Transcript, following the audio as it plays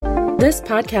This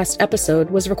podcast episode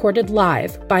was recorded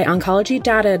live by Oncology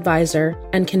Data Advisor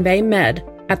and Convey Med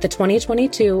at the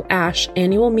 2022 ASH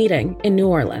annual meeting in New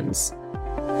Orleans.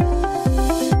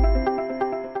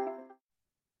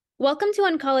 Welcome to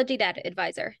Oncology Data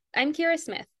Advisor. I'm Kira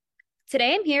Smith.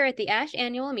 Today I'm here at the ASH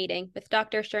annual meeting with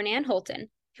Dr. Shernan Holton,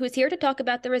 who is here to talk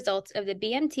about the results of the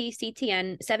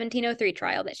BMT-CTN 1703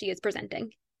 trial that she is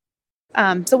presenting.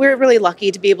 So we're really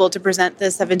lucky to be able to present the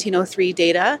 1703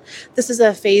 data. This is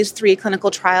a phase 3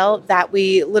 clinical trial that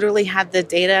we literally had the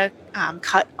data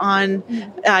cut on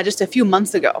just a few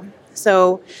months ago.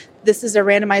 So this is a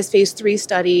randomized phase 3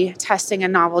 study testing a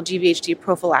novel GVHD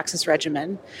prophylaxis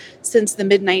regimen. Since the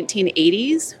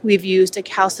mid-1980s, we've used a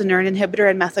calcineurin inhibitor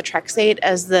and methotrexate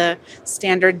as the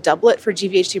standard doublet for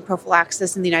GVHD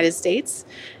prophylaxis in the United States.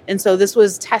 And so this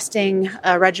was testing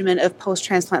a regimen of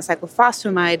post-transplant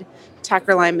cyclophosphamide,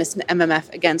 tacrolimus, and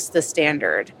MMF against the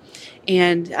standard.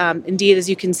 And indeed, as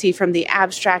you can see from the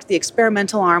abstract, the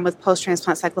experimental arm with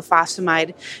post-transplant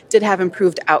cyclophosphamide did have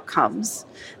improved outcomes.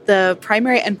 The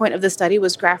primary endpoint of the study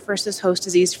was graft-versus-host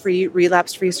disease-free,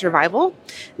 relapse-free survival.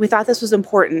 We thought this was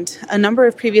important. A number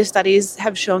of previous studies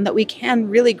have shown that we can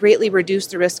really greatly reduce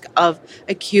the risk of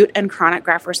acute and chronic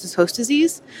graft-versus-host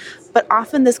disease, but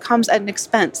often this comes at an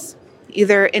expense,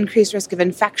 either increased risk of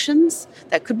infections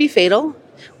that could be fatal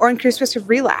or increased risk of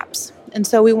relapse. And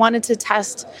so we wanted to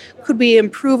test, could we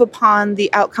improve upon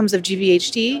the outcomes of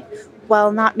GVHD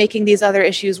while not making these other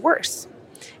issues worse?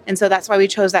 And so that's why we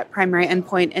chose that primary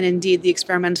endpoint, and indeed the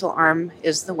experimental arm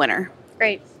is the winner.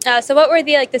 Great. So what were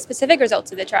the specific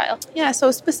results of the trial? Yeah,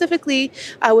 so specifically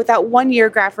with that 1 year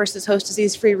graft-versus-host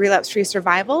disease-free, relapse-free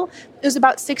survival, it was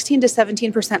about 16 to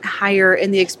 17% higher in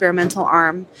the experimental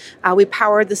arm. We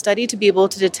powered the study to be able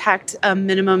to detect a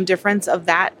minimum difference of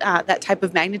that type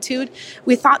of magnitude.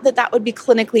 We thought that that would be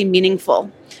clinically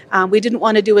meaningful. We didn't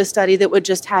want to do a study that would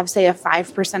just have, say, a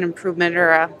 5% improvement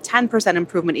or a 10%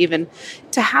 improvement even.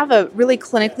 To have a really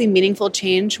clinically meaningful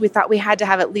change, we thought we had to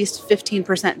have at least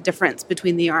 15% difference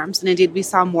between the arms, and indeed we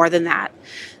saw more than that.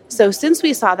 So since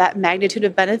we saw that magnitude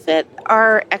of benefit,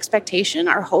 our expectation,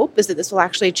 our hope is that this will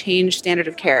actually change standard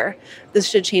of care. This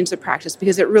should change the practice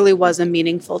because it really was a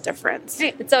meaningful difference.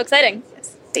 Great. It's so exciting.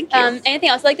 Yes. Thank you. Anything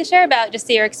else you'd like to share about just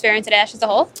your experience at ASH as a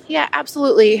whole? Yeah,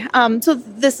 absolutely. So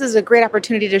this is a great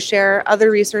opportunity to share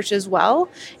other research as well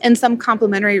and some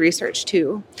complementary research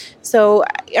too. So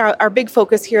our big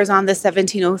focus here is on the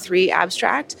 1703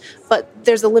 abstract, but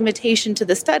there's a limitation to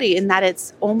the study in that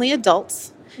it's only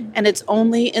adults and it's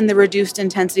only in the reduced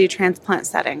intensity transplant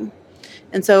setting.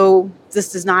 And so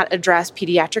this does not address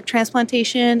pediatric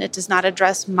transplantation. It does not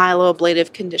address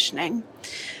myeloablative conditioning.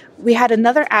 We had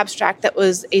another abstract that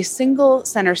was a single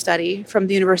center study from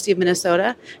the University of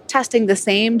Minnesota testing the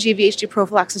same GVHD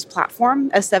prophylaxis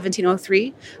platform as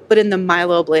 1703, but in the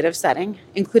myeloablative setting,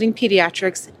 including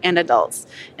pediatrics and adults.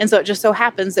 And so it just so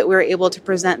happens that we were able to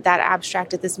present that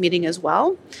abstract at this meeting as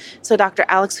well. So Dr.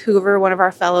 Alex Hoover, one of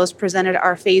our fellows, presented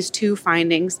our phase 2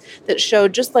 findings that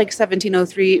showed, just like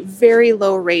 1703, very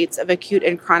low rates of acute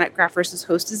and chronic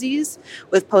graft-versus-host disease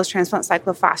with post-transplant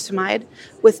cyclophosphamide,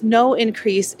 with no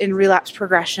increase in relapse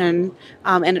progression,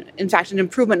 and in fact, an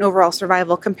improvement in overall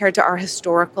survival compared to our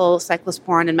historical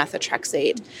cyclosporin and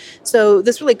methotrexate. So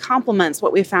this really complements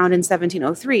what we found in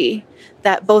 1703,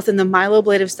 that both in the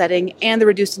myeloablative setting and the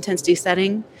reduced intensity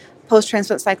setting,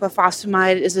 post-transplant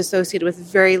cyclophosphamide is associated with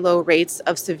very low rates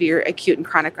of severe acute and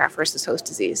chronic graft-versus-host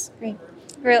disease. Great.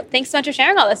 Thanks so much for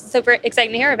sharing all this. It's super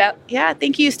exciting to hear about. Yeah,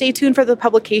 thank you. Stay tuned for the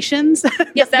publications.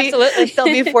 Yes, absolutely. They'll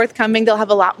be forthcoming. They'll have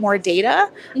a lot more data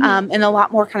and a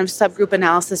lot more kind of subgroup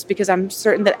analysis, because I'm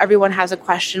certain that everyone has a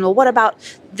question. Well, what about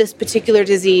this particular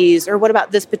disease, or what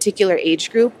about this particular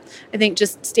age group? I think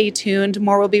just stay tuned.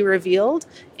 More will be revealed,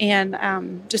 and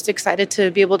just excited to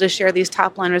be able to share these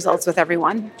top-line results with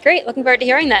everyone. Great. Looking forward to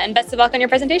hearing that, and best of luck on your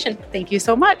presentation. Thank you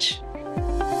so much.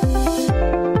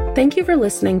 Thank you for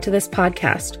listening to this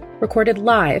podcast, recorded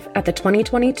live at the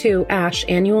 2022 ASH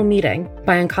annual meeting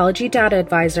by Oncology Data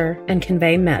Advisor and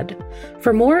Convey Med.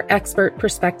 For more expert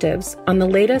perspectives on the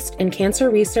latest in cancer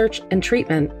research and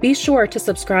treatment, be sure to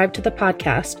subscribe to the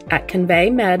podcast at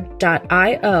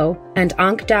conveymed.io and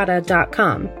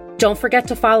oncdata.com. Don't forget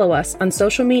to follow us on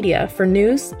social media for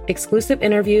news, exclusive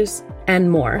interviews,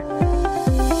 and more.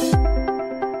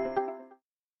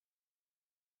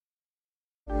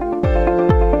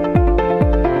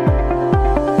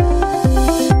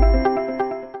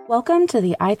 Welcome to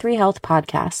the i3 Health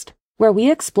podcast, where we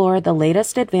explore the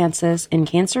latest advances in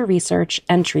cancer research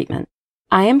and treatment.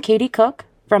 I am Katie Cook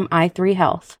from i3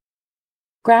 Health.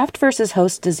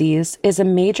 Graft-versus-host disease is a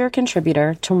major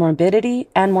contributor to morbidity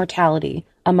and mortality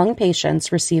among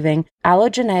patients receiving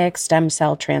allogeneic stem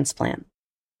cell transplant.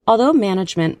 Although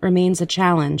management remains a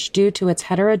challenge due to its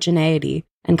heterogeneity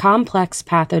and complex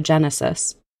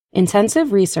pathogenesis,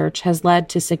 intensive research has led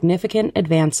to significant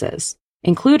advances,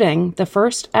 including the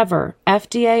first ever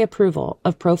FDA approval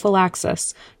of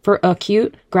prophylaxis for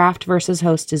acute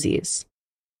graft-versus-host disease.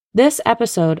 This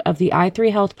episode of the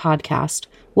i3 Health podcast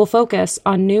will focus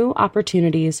on new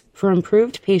opportunities for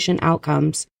improved patient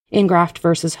outcomes in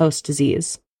graft-versus-host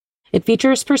disease. It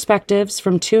features perspectives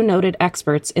from two noted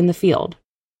experts in the field,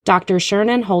 Dr.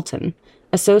 Shernan Holton,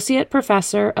 Associate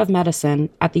Professor of Medicine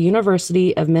at the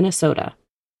University of Minnesota,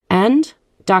 and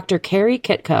Dr. Carrie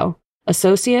Kitko,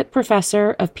 Associate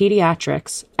Professor of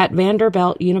Pediatrics at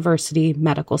Vanderbilt University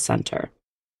Medical Center.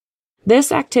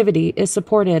 This activity is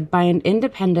supported by an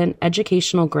independent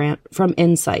educational grant from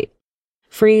Insight.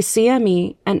 Free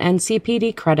CME and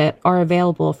NCPD credit are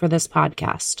available for this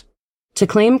podcast. To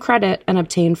claim credit and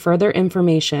obtain further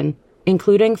information,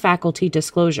 including faculty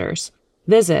disclosures,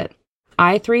 visit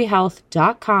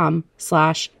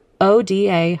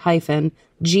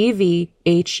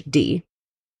i3health.com/ODA-GVHD.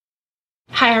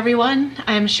 Hi, everyone.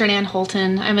 I'm Shernan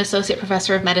Holton. I'm Associate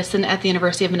Professor of Medicine at the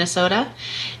University of Minnesota.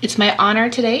 It's my honor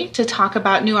today to talk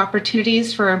about new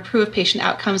opportunities for improved patient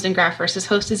outcomes in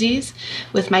graft-versus-host disease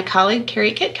with my colleague,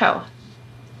 Carrie Kitko.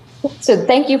 So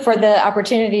thank you for the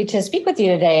opportunity to speak with you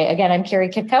today. Again, I'm Carrie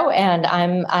Kitko, and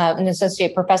I'm an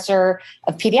Associate Professor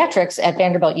of Pediatrics at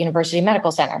Vanderbilt University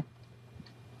Medical Center.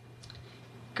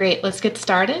 Great. Let's get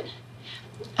started.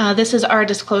 This is our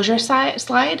disclosure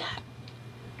slide.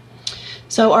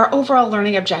 So our overall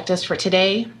learning objectives for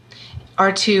today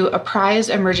are to apprise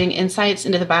emerging insights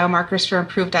into the biomarkers for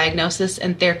improved diagnosis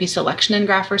and therapy selection in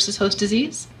graft-versus-host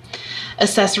disease,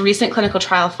 assess recent clinical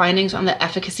trial findings on the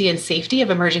efficacy and safety of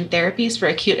emerging therapies for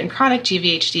acute and chronic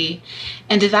GVHD,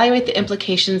 and evaluate the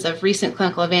implications of recent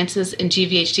clinical advances in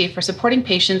GVHD for supporting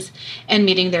patients and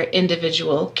meeting their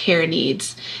individual care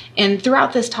needs. And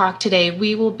throughout this talk today,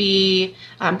 we will be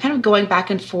kind of going back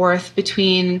and forth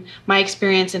between my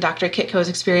experience and Dr. Kitko's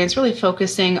experience, really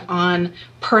focusing on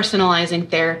personalizing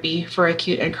therapy for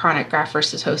acute and chronic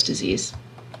graft-versus-host disease.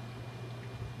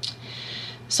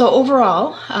 So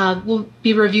overall, we'll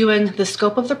be reviewing the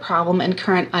scope of the problem and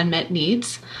current unmet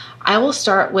needs. I will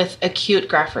start with acute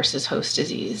graft-versus-host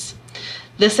disease.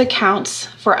 This accounts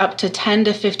for up to 10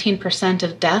 to 15%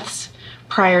 of deaths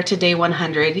prior to day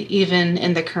 100, even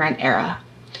in the current era.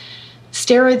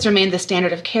 Steroids remain the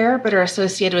standard of care, but are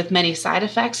associated with many side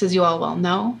effects, as you all well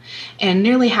know, and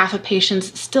nearly half of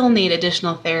patients still need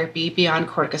additional therapy beyond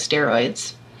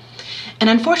corticosteroids. And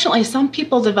unfortunately, some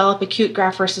people develop acute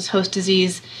graft-versus-host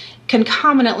disease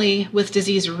concomitantly with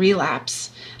disease relapse,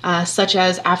 such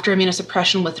as after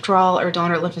immunosuppression withdrawal or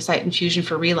donor lymphocyte infusion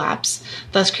for relapse,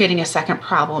 thus creating a second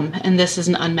problem. And this is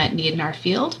an unmet need in our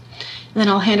field. And then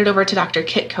I'll hand it over to Dr.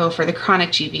 Kitko for the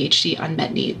chronic GVHD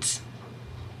unmet needs.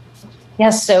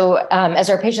 Yes, so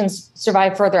as our patients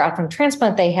survive further out from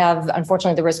transplant, they have,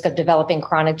 unfortunately, the risk of developing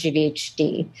chronic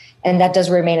GVHD. And that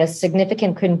does remain a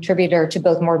significant contributor to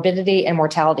both morbidity and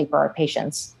mortality for our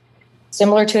patients.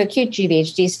 Similar to acute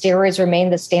GVHD, steroids remain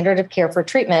the standard of care for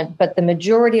treatment, but the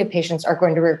majority of patients are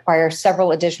going to require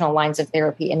several additional lines of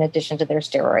therapy in addition to their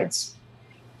steroids.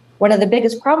 One of the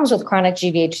biggest problems with chronic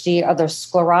GVHD are the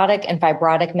sclerotic and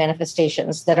fibrotic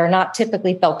manifestations that are not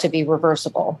typically felt to be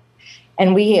reversible.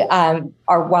 And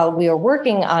while we are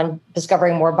working on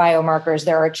discovering more biomarkers,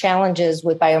 there are challenges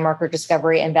with biomarker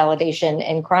discovery and validation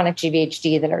in chronic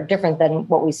GVHD that are different than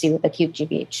what we see with acute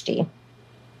GVHD.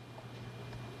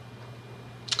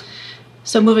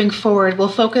 So moving forward, we'll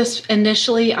focus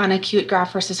initially on acute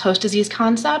graft-versus-host disease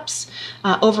concepts.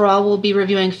 Overall, we'll be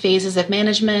reviewing phases of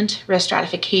management, risk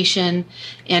stratification,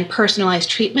 and personalized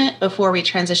treatment before we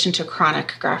transition to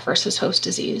chronic graft-versus-host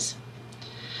disease.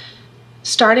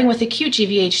 Starting with acute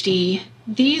GVHD,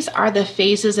 these are the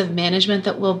phases of management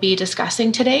that we'll be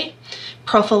discussing today.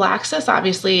 Prophylaxis,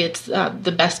 obviously, it's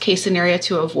the best case scenario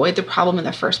to avoid the problem in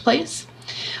the first place.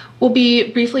 We'll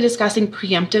be briefly discussing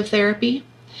preemptive therapy,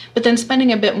 but then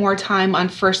spending a bit more time on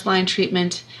first-line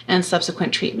treatment and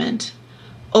subsequent treatment.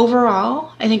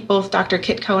 Overall, I think both Dr.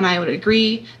 Kitko and I would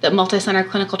agree that multi-center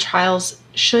clinical trials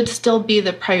should still be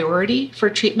the priority for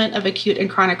treatment of acute and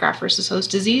chronic graft-versus-host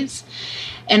disease.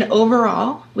 And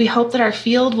overall, we hope that our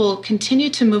field will continue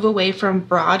to move away from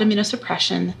broad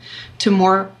immunosuppression to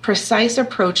more precise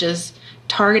approaches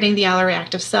targeting the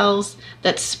alloreactive cells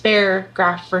that spare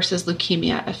graft versus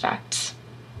leukemia effects.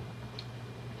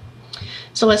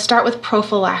 So let's start with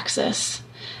prophylaxis.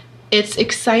 It's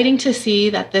exciting to see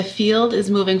that the field is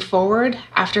moving forward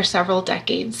after several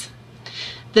decades.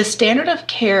 The standard of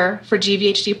care for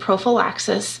GVHD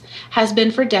prophylaxis has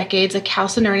been for decades a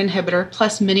calcineurin inhibitor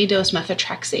plus mini-dose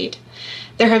methotrexate.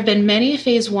 There have been many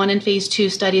phase 1 and phase 2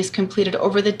 studies completed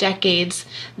over the decades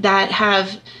that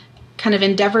have kind of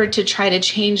endeavored to try to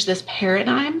change this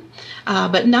paradigm,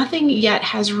 but nothing yet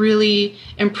has really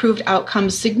improved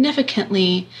outcomes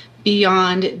significantly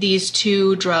beyond these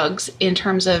two drugs in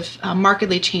terms of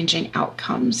markedly changing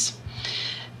outcomes.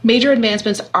 Major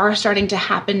advancements are starting to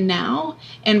happen now,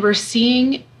 and we're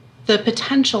seeing the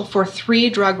potential for 3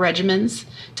 drug regimens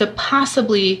to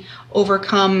possibly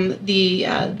overcome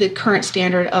the current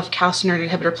standard of calcineurin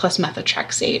inhibitor plus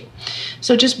methotrexate.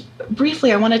 So just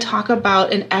briefly, I want to talk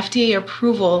about an FDA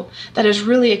approval that is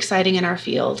really exciting in our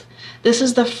field. This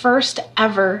is the first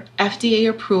ever FDA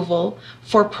approval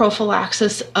for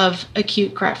prophylaxis of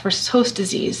acute graft-versus-host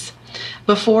disease.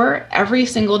 Before, every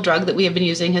single drug that we have been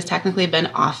using has technically been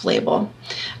off-label.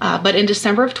 But in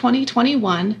December of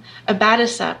 2021,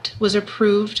 abatacept was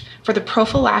approved for the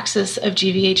prophylaxis of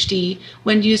GVHD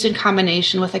when used in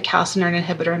combination with a calcineurin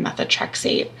inhibitor and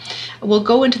methotrexate. We'll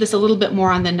go into this a little bit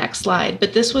more on the next slide,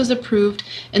 but this was approved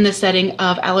in the setting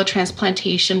of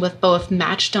allotransplantation with both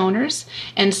matched donors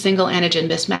and single antigen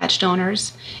mismatched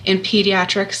donors in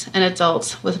pediatrics and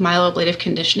adults with myeloablative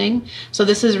conditioning. So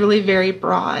this is really very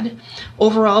broad.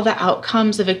 Overall, the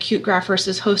outcomes of acute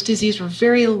graft-versus-host disease were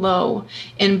very low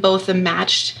in both the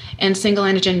matched and single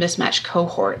antigen mismatched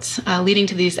cohorts, leading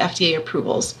to these FDA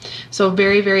approvals. So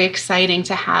very, very exciting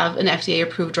to have an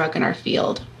FDA-approved drug in our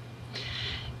field.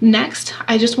 Next,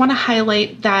 I just want to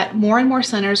highlight that more and more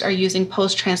centers are using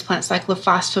post-transplant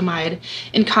cyclophosphamide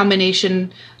in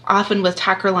combination often with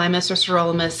tacrolimus or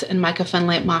sirolimus and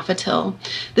mycophenolate mofetil.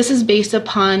 This is based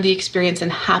upon the experience in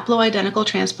haploidentical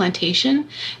transplantation,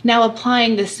 now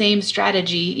applying the same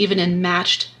strategy even in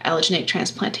matched allogeneic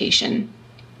transplantation.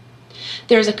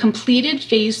 There's a completed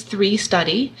phase 3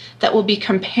 study that will be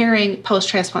comparing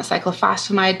post-transplant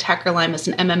cyclophosphamide, tacrolimus,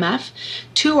 and MMF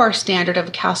to our standard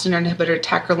of calcineurin inhibitor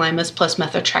tacrolimus plus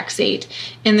methotrexate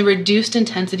in the reduced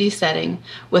intensity setting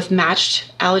with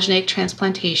matched allogeneic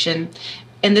transplantation.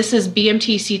 And this is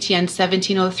BMT CTN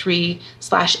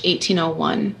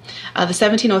 1703/1801. The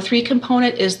 1703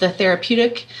 component is the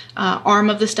therapeutic arm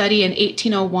of the study, and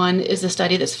 1801 is the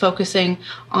study that's focusing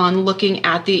on looking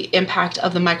at the impact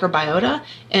of the microbiota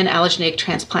and allogeneic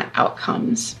transplant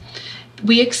outcomes.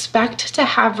 We expect to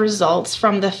have results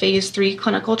from the phase 3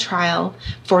 clinical trial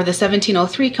for the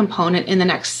 1703 component in the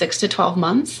next 6 to 12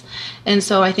 months. And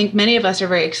so I think many of us are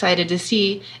very excited to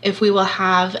see if we will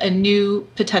have a new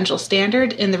potential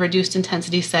standard in the reduced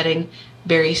intensity setting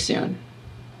very soon.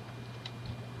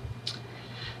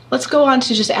 Let's go on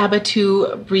to just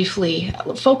ABA2 briefly,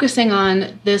 focusing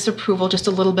on this approval just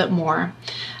a little bit more.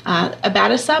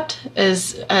 Abatacept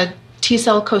is a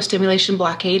T-cell co-stimulation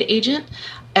blockade agent,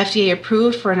 FDA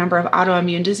approved for a number of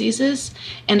autoimmune diseases,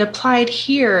 and applied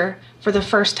here for the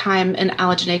first time in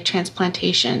allogeneic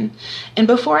transplantation. And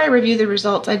before I review the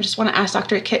results, I just want to ask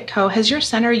Dr. Kitko, has your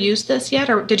center used this yet,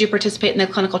 or did you participate in the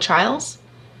clinical trials?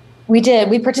 We did.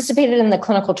 We participated in the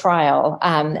clinical trial,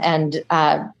 and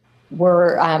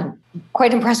we're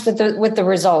quite impressed with the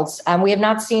results. We have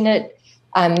not seen it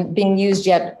being used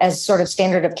yet as sort of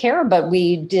standard of care, but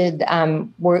we did.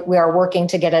 We are working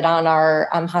to get it on our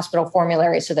hospital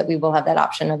formulary so that we will have that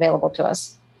option available to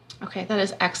us. Okay, that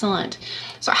is excellent.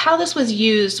 So how this was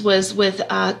used was with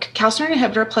calcineurin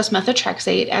inhibitor plus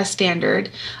methotrexate as standard,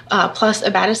 plus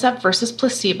abatacept versus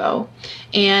placebo.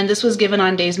 And this was given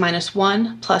on days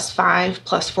 -1, +5,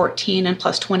 +14, and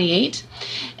 +28.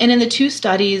 And in the two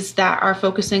studies that are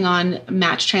focusing on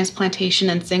match transplantation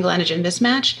and single antigen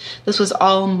mismatch, this was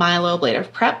all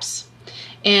myeloablative preps.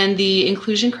 And the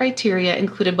inclusion criteria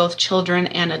included both children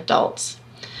and adults.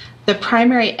 The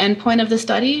primary endpoint of the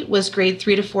study was grade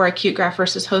 3 to 4 acute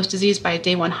graft-versus-host disease by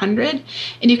day 100.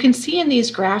 And you can see in these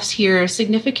graphs here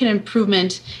significant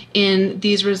improvement in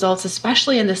these results,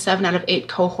 especially in the 7 out of 8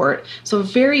 cohort. So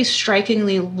very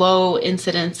strikingly low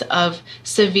incidence of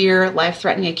severe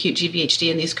life-threatening acute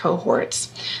GVHD in these cohorts.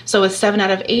 So with 7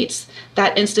 out of 8,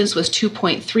 that incidence was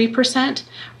 2.3%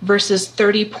 versus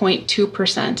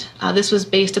 30.2%. This was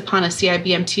based upon a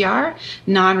CIBMTR,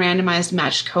 non-randomized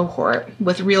matched cohort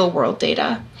with real-world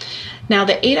data. Now,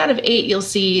 the 8 out of 8, you'll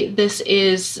see this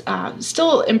is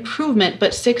still improvement,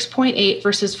 but 6.8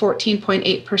 versus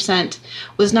 14.8%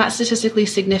 was not statistically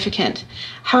significant.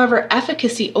 However,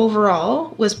 efficacy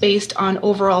overall was based on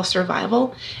overall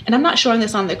survival. And I'm not showing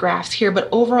this on the graphs here, but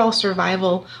overall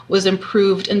survival was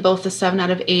improved in both the 7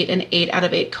 out of 8 and 8 out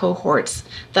of 8 cohorts,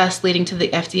 thus leading to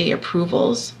the FDA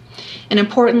approvals. And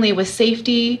importantly, with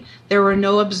safety, there were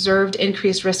no observed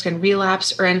increased risk in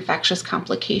relapse or infectious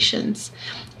complications.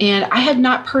 And I have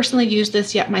not personally used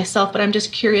this yet myself, but I'm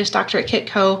just curious, Dr.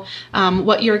 Kitko,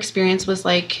 what your experience was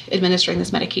like administering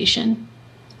this medication.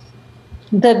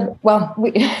 I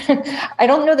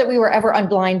don't know that we were ever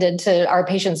unblinded to our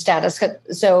patient status.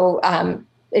 So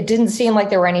it didn't seem like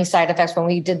there were any side effects when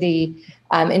we did the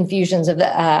infusions of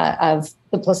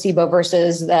the placebo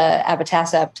versus the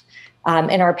abatacept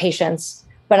in our patients.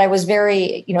 But I was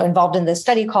very, involved in the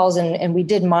study calls, and we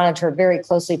did monitor very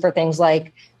closely for things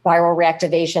like viral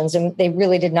reactivations, and they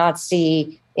really did not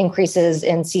see increases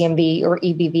in CMV or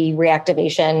EBV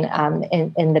reactivation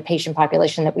in the patient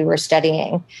population that we were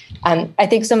studying. I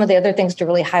think some of the other things to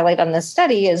really highlight on this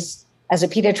study is, as a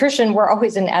pediatrician, we're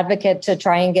always an advocate to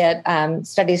try and get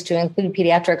studies to include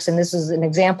pediatrics. And this is an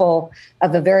example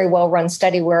of a very well-run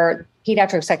study where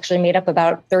pediatrics actually made up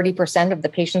about 30% of the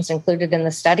patients included in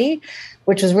the study,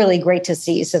 which was really great to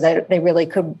see, so that they really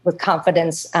could, with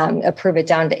confidence, approve it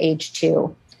down to age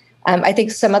 2. I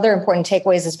think some other important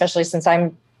takeaways, especially since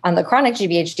I'm on the chronic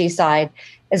GVHD side,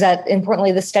 is that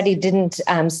importantly, the study didn't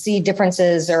see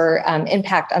differences or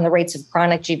impact on the rates of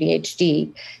chronic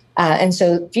GVHD. And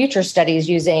so future studies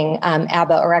using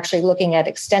ABBA are actually looking at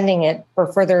extending it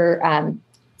for further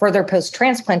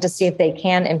post-transplant to see if they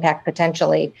can impact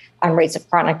potentially on rates of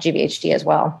chronic GVHD as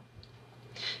well.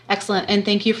 Excellent. And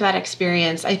thank you for that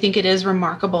experience. I think it is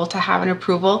remarkable to have an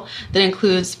approval that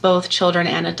includes both children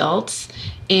and adults.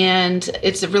 And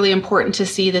it's really important to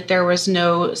see that there was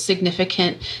no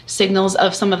significant signals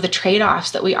of some of the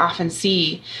trade-offs that we often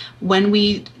see. When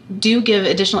we do give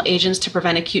additional agents to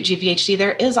prevent acute GVHD,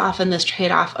 there is often this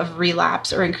trade-off of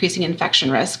relapse or increasing infection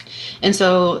risk. And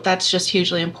so that's just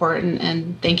hugely important.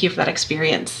 And thank you for that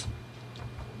experience.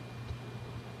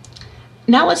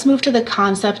 Now let's move to the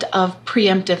concept of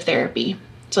preemptive therapy.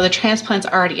 So the transplant's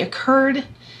already occurred,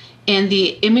 and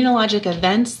the immunologic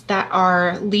events that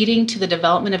are leading to the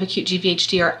development of acute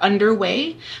GVHD are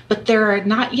underway, but there are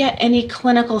not yet any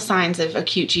clinical signs of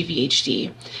acute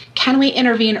GVHD. Can we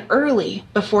intervene early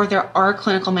before there are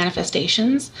clinical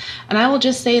manifestations? And I will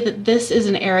just say that this is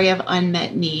an area of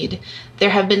unmet need.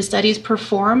 There have been studies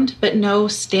performed, but no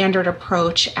standard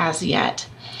approach as yet.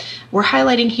 We're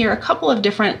highlighting here a couple of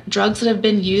different drugs that have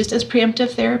been used as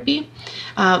preemptive therapy.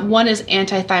 One is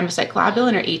anti-thymocyte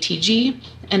globulin, or ATG,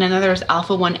 and another is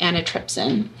alpha-1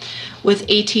 antitrypsin. With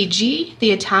ATG,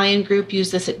 the Italian group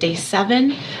used this at day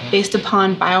 7 based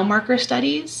upon biomarker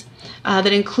studies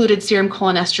that included serum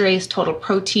cholinesterase, total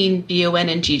protein, BUN,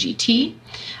 and GGT.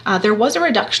 There was a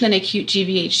reduction in acute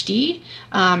GVHD,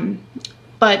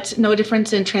 but no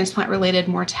difference in transplant-related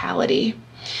mortality.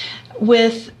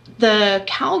 With the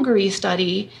Calgary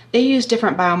study, they used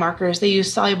different biomarkers. They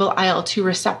used soluble IL-2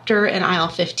 receptor and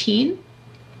IL-15.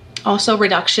 Also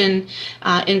reduction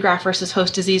in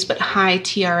graft-versus-host disease, but high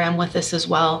TRM with this as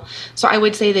well. So I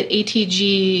would say that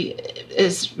ATG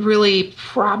is really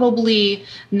probably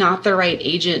not the right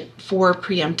agent for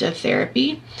preemptive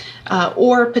therapy.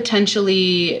 Or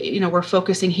potentially, we're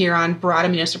focusing here on broad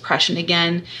immunosuppression.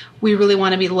 Again, we really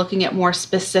want to be looking at more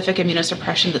specific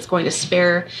immunosuppression that's going to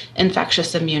spare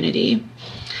infectious immunity.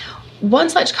 One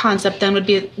such concept then would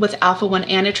be with alpha-1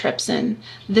 antitrypsin.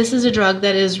 This is a drug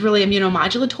that is really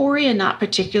immunomodulatory and not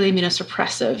particularly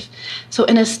immunosuppressive. So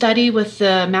in a study with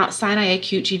the Mount Sinai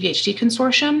Acute GVHD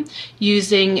Consortium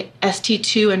using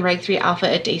ST2 and Reg3 alpha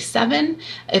at day 7,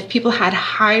 if people had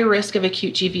high risk of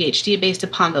acute GVHD based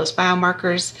upon those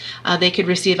biomarkers, they could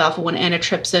receive alpha-1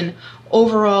 antitrypsin.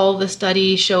 Overall, the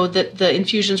study showed that the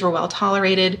infusions were well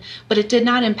tolerated, but it did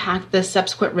not impact the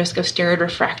subsequent risk of steroid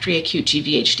refractory acute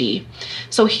GVHD.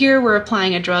 So here we're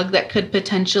applying a drug that could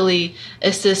potentially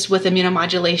assist with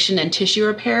immunomodulation and tissue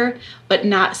repair, but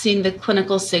not seeing the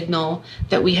clinical signal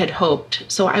that we had hoped.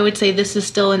 So I would say this is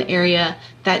still an area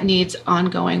that needs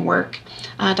ongoing work.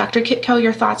 Dr. Kitko,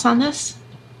 your thoughts on this?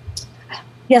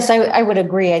 Yes, I would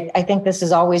agree. I think this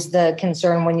is always the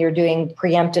concern when you're doing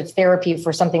preemptive therapy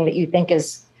for something that you think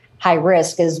is high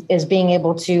risk, is being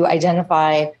able to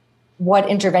identify what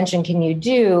intervention can you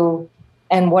do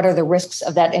and what are the risks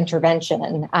of that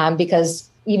intervention. Because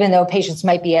even though patients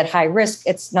might be at high risk,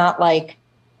 it's not like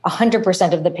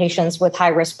 100% of the patients with high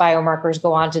risk biomarkers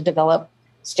go on to develop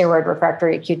steroid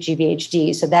refractory acute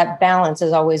GVHD. So that balance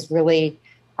is always really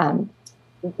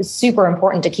super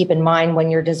important to keep in mind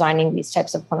when you're designing these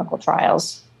types of clinical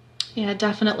trials. Yeah,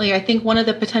 definitely. I think one of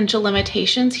the potential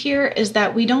limitations here is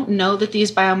that we don't know that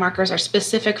these biomarkers are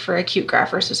specific for acute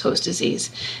graft-versus-host disease.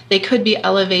 They could be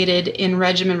elevated in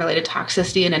regimen-related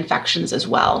toxicity and infections as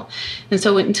well. And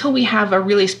so until we have a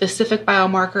really specific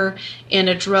biomarker and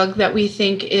a drug that we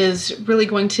think is really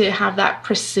going to have that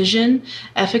precision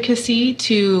efficacy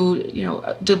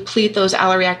to, deplete those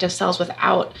alloreactive cells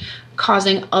without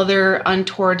causing other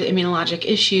untoward immunologic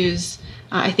issues,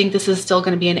 I think this is still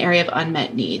going to be an area of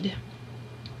unmet need.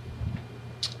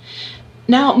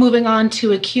 Now moving on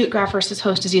to acute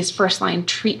graft-versus-host disease first-line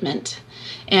treatment.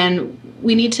 And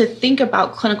we need to think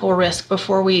about clinical risk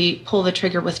before we pull the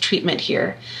trigger with treatment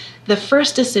here. The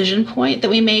first decision point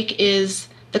that we make is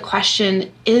the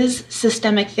question, is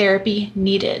systemic therapy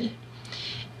needed?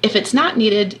 If it's not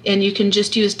needed and you can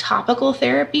just use topical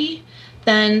therapy,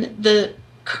 then the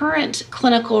current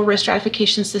clinical risk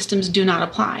stratification systems do not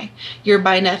apply. You're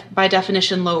by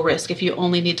definition low risk if you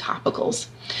only need topicals.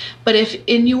 But if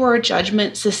in your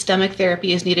judgment systemic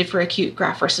therapy is needed for acute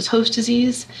graft-versus-host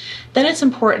disease, then it's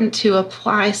important to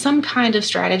apply some kind of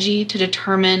strategy to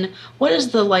determine what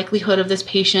is the likelihood of this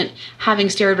patient having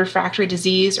steroid refractory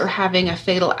disease or having a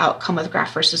fatal outcome with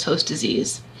graft-versus-host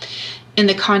disease. In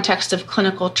the context of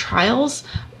clinical trials,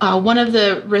 one of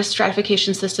the risk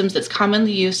stratification systems that's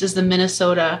commonly used is the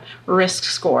Minnesota risk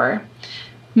score.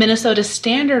 Minnesota's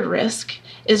standard risk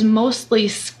is mostly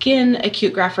skin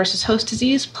acute graft-versus-host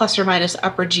disease plus or minus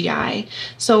upper GI,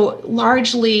 so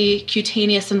largely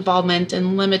cutaneous involvement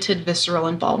and limited visceral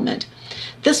involvement.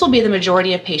 This will be the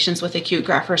majority of patients with acute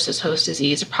graft-versus-host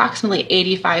disease. Approximately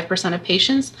 85% of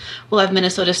patients will have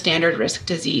Minnesota standard risk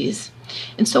disease.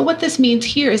 And so what this means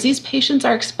here is these patients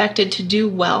are expected to do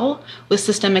well with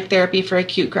systemic therapy for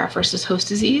acute graft-versus-host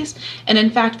disease. And in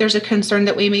fact, there's a concern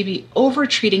that we may be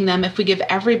over-treating them if we give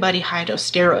everybody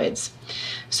high-dose steroids.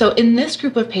 So in this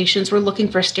group of patients, we're looking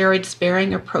for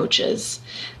steroid-sparing approaches.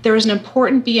 There was an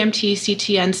important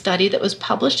BMT-CTN study that was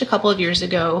published a couple of years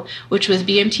ago, which was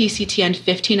BMT-CTN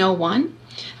 1501.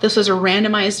 This was a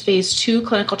randomized phase 2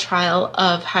 clinical trial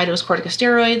of high-dose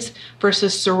corticosteroids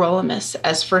versus sirolimus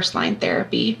as first-line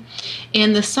therapy.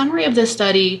 And the summary of this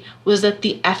study was that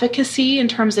the efficacy in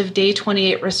terms of day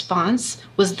 28 response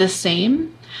was the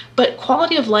same, but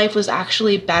quality of life was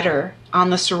actually better on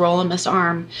the sirolimus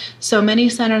arm. So many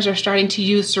centers are starting to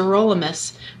use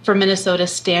sirolimus for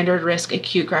Minnesota's standard risk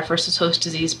acute graft-versus-host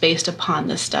disease based upon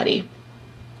this study.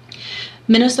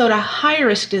 Minnesota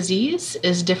high-risk disease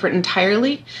is different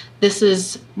entirely. This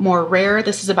is more rare.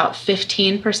 This is about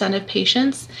 15% of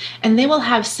patients, and they will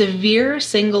have severe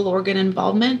single-organ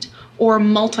involvement or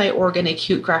multi-organ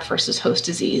acute graft-versus-host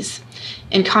disease.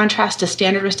 In contrast to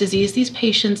standard risk disease, these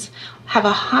patients have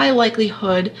a high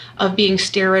likelihood of being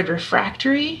steroid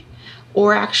refractory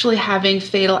or actually having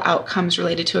fatal outcomes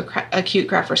related to acute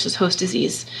graft-versus-host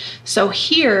disease. So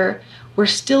here, we're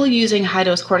still using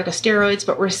high-dose corticosteroids,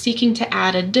 but we're seeking to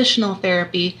add additional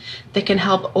therapy that can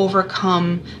help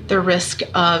overcome the risk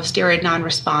of steroid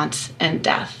non-response and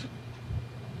death.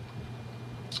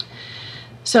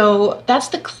 So that's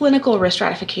the clinical risk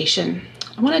stratification.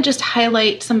 I want to just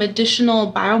highlight some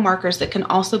additional biomarkers that can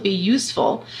also be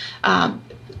useful.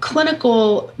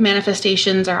 Clinical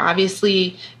manifestations are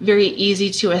obviously very easy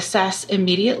to assess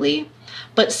immediately,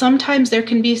 but sometimes there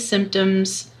can be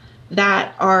symptoms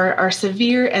that are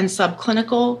severe and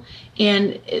subclinical,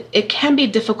 and it can be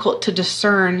difficult to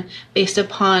discern based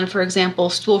upon, for example,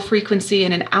 stool frequency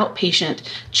in an outpatient,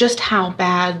 just how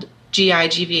bad GI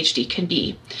GVHD can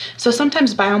be. So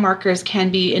sometimes biomarkers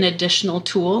can be an additional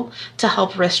tool to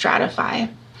help risk stratify.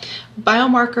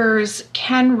 Biomarkers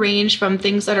can range from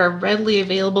things that are readily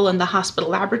available in the hospital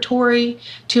laboratory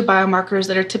to biomarkers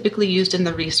that are typically used in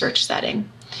the research setting.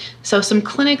 So some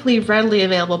clinically readily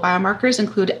available biomarkers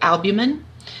include albumin.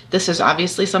 This is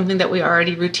obviously something that we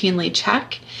already routinely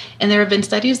check, and there have been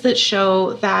studies that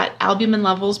show that albumin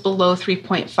levels below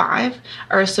 3.5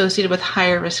 are associated with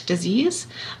higher risk disease,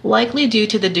 likely due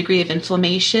to the degree of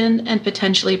inflammation and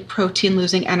potentially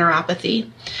protein-losing enteropathy.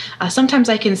 Sometimes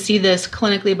I can see this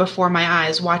clinically before my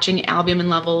eyes, watching albumin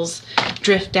levels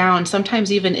drift down,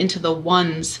 sometimes even into the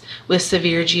ones with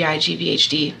severe GI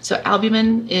GVHD. So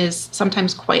albumin is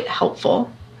sometimes quite helpful.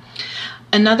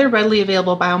 Another readily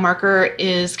available biomarker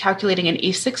is calculating an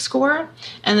ASIC score,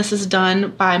 and this is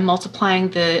done by multiplying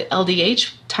the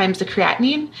LDH times the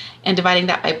creatinine and dividing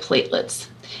that by platelets.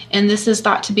 And this is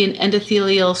thought to be an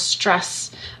endothelial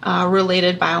stress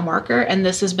related biomarker, and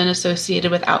this has been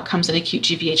associated with outcomes in acute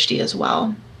GVHD as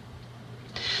well.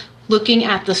 Looking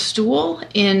at the stool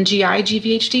in GI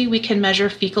GVHD, we can measure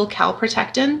fecal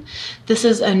calprotectin. This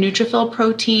is a neutrophil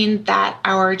protein that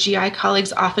our GI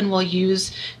colleagues often will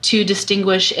use to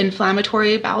distinguish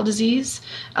inflammatory bowel disease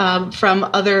from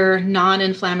other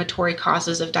non-inflammatory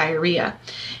causes of diarrhea.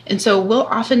 And so we'll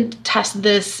often test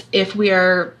this if we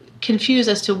are confused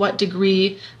as to what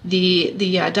degree the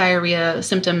diarrhea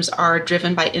symptoms are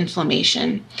driven by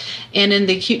inflammation. And in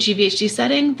the acute GVHD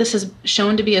setting, this is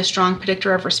shown to be a strong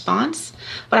predictor of response,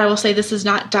 but I will say this is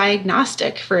not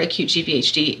diagnostic for acute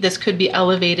GVHD. This could be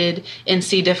elevated in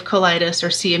C. diff colitis or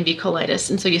CMV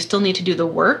colitis, and so you still need to do the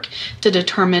work to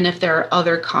determine if there are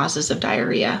other causes of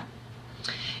diarrhea.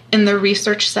 In the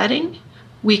research setting,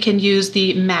 we can use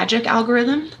the MAGIC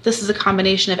algorithm. This is a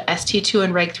combination of ST2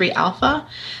 and Reg3 alpha.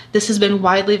 This has been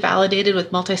widely validated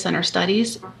with multi-center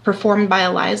studies performed by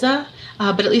ELISA,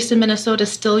 but at least in Minnesota,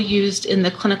 still used in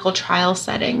the clinical trial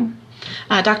setting.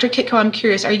 Dr. Kitko, I'm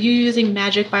curious, are you using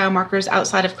MAGIC biomarkers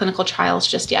outside of clinical trials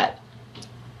just yet?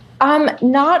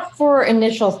 Not for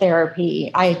initial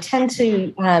therapy. I tend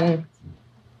to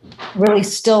really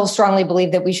still strongly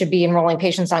believe that we should be enrolling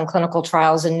patients on clinical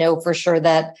trials and know for sure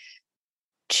that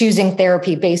choosing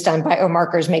therapy based on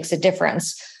biomarkers makes a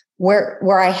difference.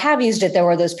 Where I have used it, though,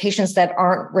 are those patients that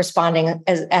aren't responding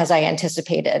as I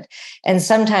anticipated. And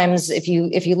sometimes if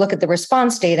you look at the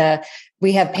response data,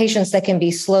 we have patients that can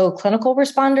be slow clinical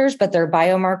responders, but their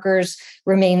biomarkers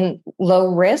remain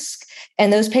low risk.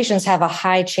 And those patients have a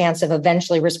high chance of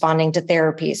eventually responding to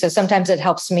therapy. So sometimes it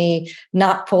helps me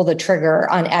not pull the trigger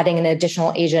on adding an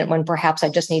additional agent when perhaps I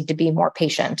just need to be more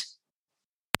patient.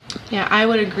 Yeah, I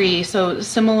would agree. So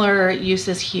similar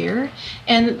uses here.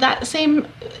 And that same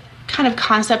kind of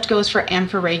concept goes for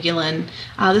amphoregulin.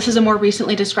 This is a more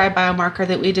recently described biomarker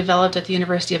that we developed at the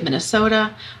University of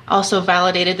Minnesota. Also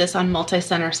validated this on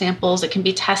multi-center samples. It can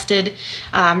be tested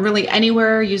really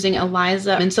anywhere using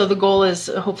ELISA. And so the goal is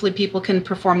hopefully people can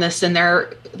perform this in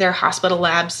their hospital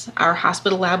labs. Our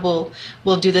hospital lab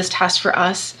will do this test for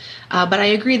us. But I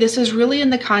agree, this is really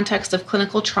in the context of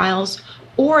clinical trials,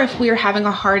 or if we are having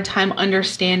a hard time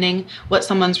understanding what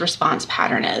someone's response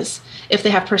pattern is. If they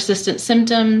have persistent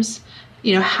symptoms,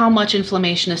 how much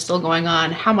inflammation is still going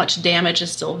on, how much damage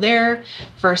is still there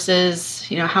versus,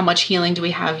 how much healing do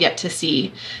we have yet to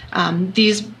see.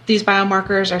 These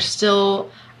biomarkers are still,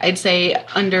 I'd say,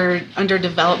 under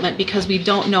development because we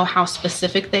don't know how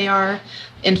specific they are.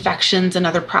 Infections and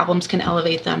other problems can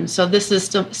elevate them. So this is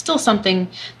still something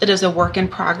that is a work in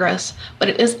progress, but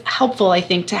it is helpful, I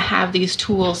think, to have these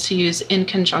tools to use in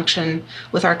conjunction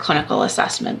with our clinical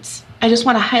assessments. I just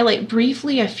want to highlight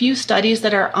briefly a few studies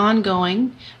that are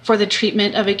ongoing for the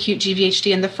treatment of acute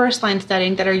GVHD in the first-line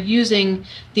setting that are using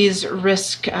these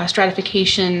risk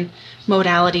stratification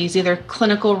modalities, either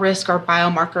clinical risk or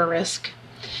biomarker risk.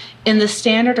 In the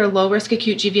standard or low-risk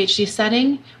acute GVHD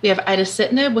setting, we have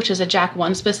itacitinib, which is a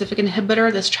JAK1 specific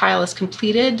inhibitor. This trial is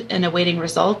completed and awaiting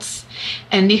results.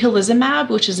 And nihelizumab,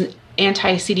 which is an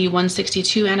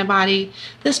anti-CD162 antibody.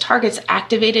 This targets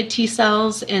activated T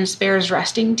cells and spares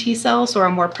resting T cells, or a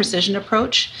more precision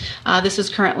approach. This is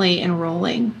currently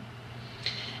enrolling.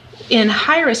 In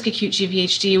high-risk acute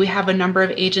GVHD, we have a number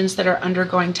of agents that are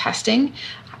undergoing testing.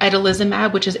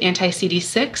 Itolizumab, which is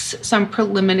anti-CD6. Some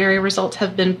preliminary results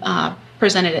have been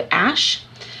presented at ASH.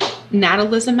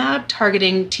 Natalizumab,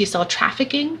 targeting T cell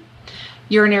trafficking.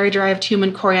 Urinary-derived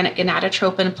human chorionic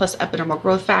gonadotropin plus epidermal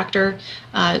growth factor,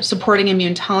 supporting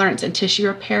immune tolerance and tissue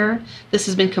repair. This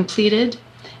has been completed.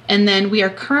 And then we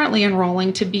are currently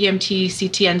enrolling to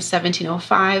BMT-CTN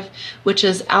 1705, which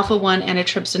is alpha-1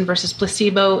 antitrypsin versus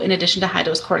placebo in addition to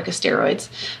high-dose corticosteroids.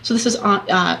 So this is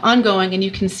ongoing, and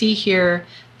you can see here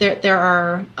there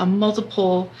are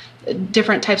multiple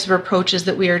different types of approaches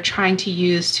that we are trying to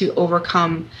use to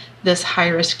overcome this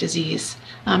high-risk disease.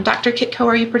 Dr. Kitko,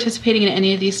 are you participating in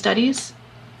any of these studies?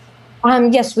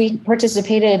 Yes, we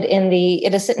participated in the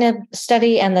itacitinib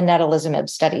study and the natalizumab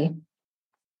study.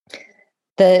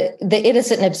 The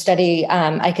itacitinib study,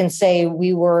 I can say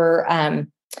we were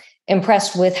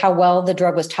impressed with how well the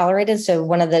drug was tolerated. So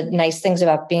one of the nice things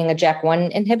about being a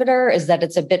JAK1 inhibitor is that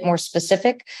it's a bit more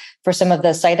specific for some of the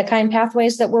cytokine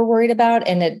pathways that we're worried about,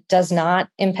 and it does not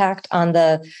impact on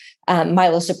the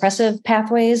myelosuppressive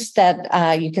pathways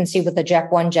that you can see with the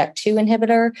JAK1, JAK2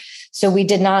 inhibitor. So we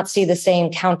did not see the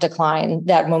same count decline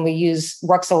that when we use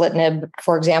ruxolitinib,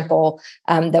 for example,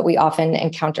 that we often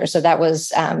encounter. So that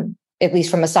was, at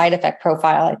least from a side effect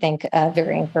profile, I think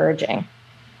very encouraging.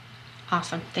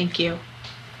 Awesome. Thank you.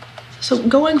 So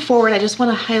going forward, I just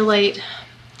want to highlight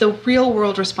the real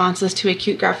world responses to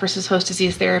acute graft-versus-host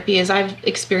disease therapy as I've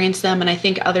experienced them, and I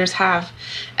think others have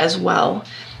as well.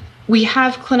 We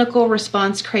have clinical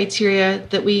response criteria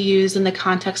that we use in the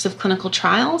context of clinical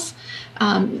trials.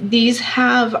 These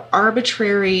have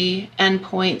arbitrary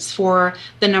endpoints for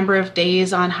the number of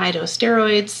days on high-dose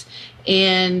steroids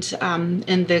and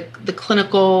the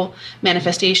clinical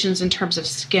manifestations in terms of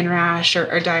skin rash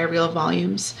or diarrheal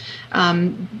volumes.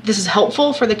 This is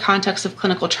helpful for the context of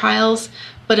clinical trials,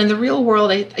 but in the real world,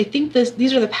 I think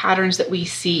these are the patterns that we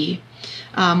see.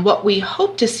 What we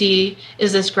hope to see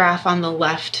is this graph on the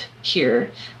left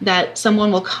here, that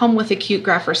someone will come with acute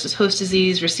graft-versus-host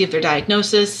disease, receive their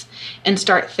diagnosis, and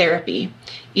start therapy.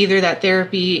 Either that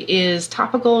therapy is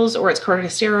topicals or it's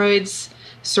corticosteroids,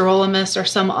 sirolimus, or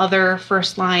some other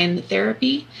first-line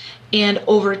therapy. And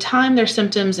over time, their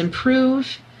symptoms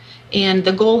improve. And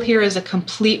the goal here is a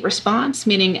complete response,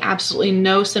 meaning absolutely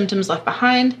no symptoms left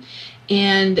behind.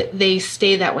 And they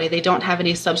stay that way. They don't have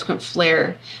any subsequent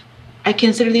flare. I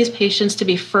consider these patients to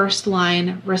be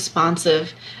first-line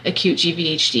responsive acute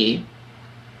GVHD.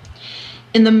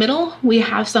 In the middle, we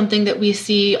have something that we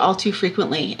see all too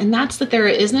frequently, and that's that there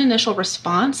is an initial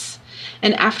response,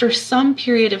 and after some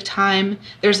period of time,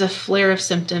 there's a flare of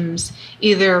symptoms,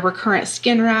 either recurrent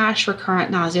skin rash,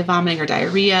 recurrent nausea, vomiting, or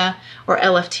diarrhea, or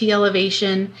LFT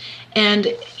elevation. And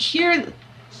here,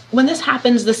 when this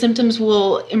happens, the symptoms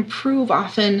will improve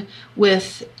often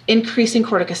with increasing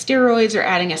corticosteroids or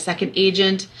adding a second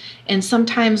agent, and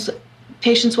sometimes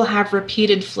patients will have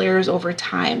repeated flares over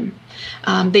time.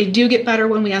 They do get better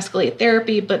when we escalate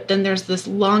therapy, but then there's this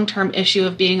long-term issue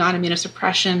of being on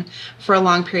immunosuppression for a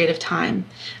long period of time.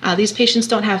 These patients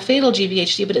don't have fatal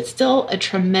GVHD, but it's still a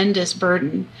tremendous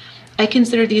burden. I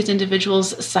consider these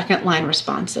individuals second-line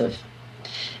responsive.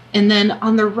 And then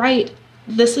on the right,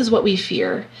 this is what we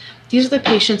fear. These are the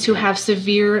patients who have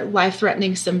severe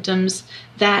life-threatening symptoms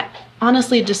that,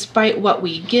 honestly, despite what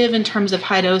we give in terms of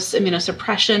high-dose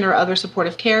immunosuppression or other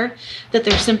supportive care, that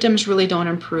their symptoms really don't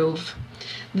improve.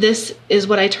 This is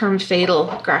what I term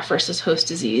fatal graft-versus-host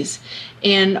disease.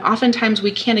 And oftentimes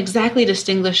we can't exactly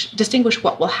distinguish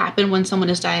what will happen when someone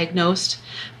is diagnosed,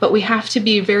 but we have to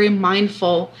be very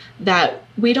mindful that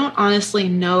we don't honestly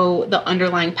know the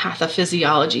underlying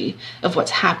pathophysiology of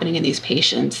what's happening in these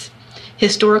patients.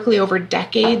 Historically, over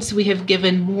decades, we have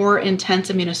given more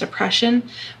intense immunosuppression,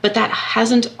 but that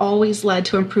hasn't always led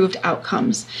to improved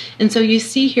outcomes. And so you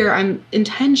see here, I'm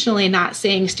intentionally not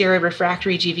saying steroid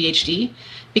refractory GVHD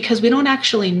because we don't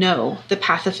actually know the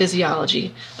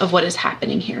pathophysiology of what is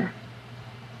happening here.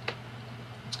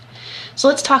 So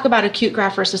let's talk about acute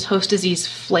graft-versus-host disease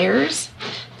flares.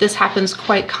 This happens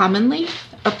quite commonly.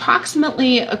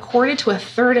 Approximately a quarter to a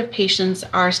third of patients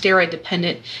are steroid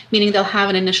dependent, meaning they'll have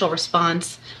an initial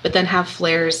response, but then have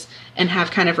flares and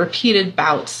have kind of repeated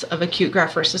bouts of acute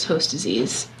graft-versus-host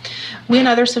disease. We and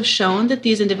others have shown that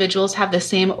these individuals have the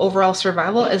same overall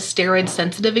survival as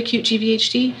steroid-sensitive acute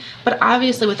GVHD, but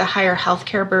obviously with a higher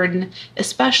healthcare burden,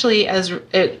 especially as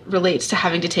it relates to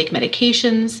having to take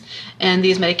medications, and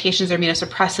these medications are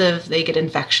immunosuppressive, they get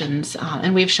infections,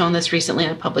 and we've shown this recently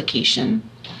in a publication.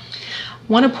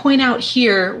 I want to point out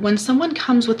here, when someone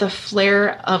comes with a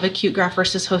flare of acute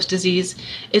graft-versus-host disease,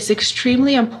 it's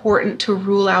extremely important to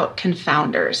rule out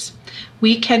confounders.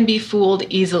 We can be fooled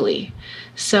easily.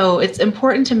 So it's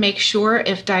important to make sure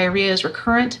if diarrhea is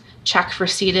recurrent, check for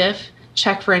C. diff,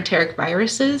 check for enteric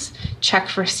viruses, check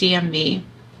for CME.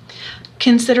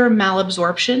 Consider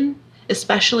malabsorption,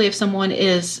 especially if someone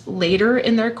is later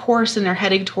in their course and they're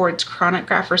heading towards chronic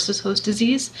graft-versus-host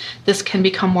disease. This can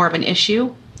become more of an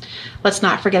issue. Let's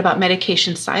not forget about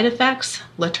medication side effects.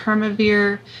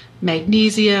 Letermovir,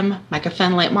 magnesium,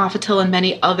 mycophenolate mofetil, and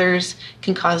many others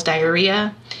can cause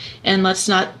diarrhea. And let's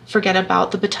not forget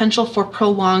about the potential for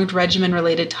prolonged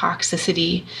regimen-related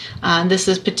toxicity. This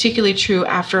is particularly true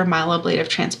after a myeloablative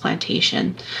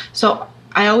transplantation. So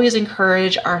I always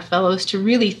encourage our fellows to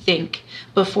really think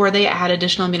before they add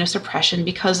additional immunosuppression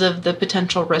because of the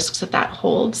potential risks that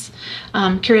holds.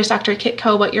 Curious, Dr.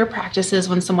 Kitko, what your practice is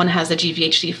when someone has a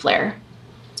GVHD flare?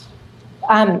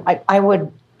 I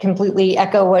would completely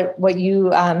echo what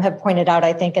you have pointed out.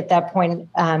 I think at that point,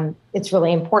 it's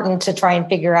really important to try and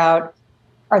figure out,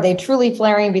 are they truly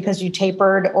flaring because you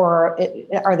tapered, or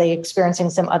are they experiencing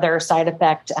some other side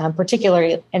effect,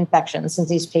 particularly infections, since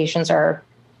these patients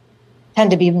tend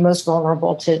to be most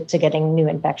vulnerable to getting new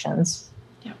infections.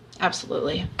 Yeah,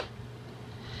 absolutely.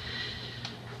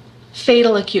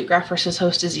 Fatal acute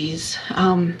graft-versus-host disease.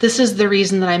 This is the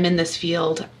reason that I'm in this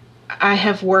field. I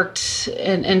have worked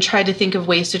and tried to think of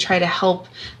ways to try to help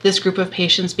this group of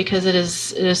patients because it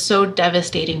is so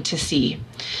devastating to see.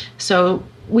 So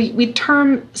we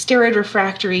term steroid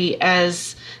refractory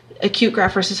as acute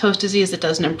graft-versus-host disease that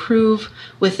doesn't improve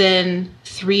within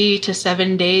 3 to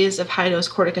 7 days of high-dose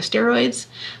corticosteroids.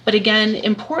 But again,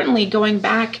 importantly, going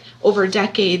back over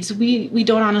decades, we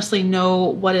don't honestly know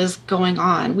what is going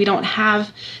on. We don't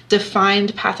have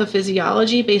defined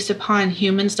pathophysiology based upon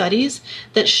human studies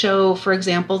that show, for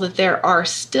example, that there are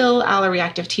still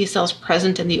alloreactive T cells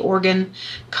present in the organ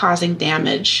causing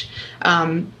damage.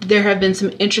 There have been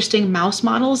some interesting mouse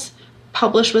models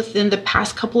published within the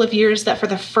past couple of years that for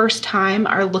the first time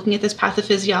are looking at this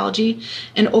pathophysiology,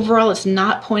 and overall it's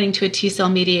not pointing to a T cell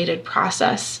mediated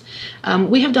process.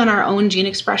 We have done our own gene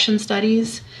expression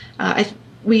studies.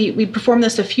 We performed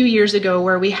this a few years ago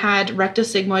where we had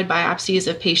rectosigmoid biopsies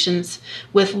of patients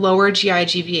with lower GI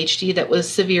GVHD that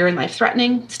was severe and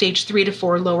life-threatening, stage 3 to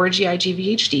 4 lower GI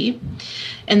GVHD.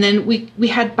 And then we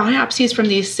had biopsies from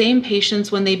these same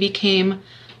patients when they became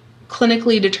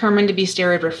clinically determined to be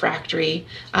steroid refractory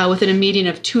within a median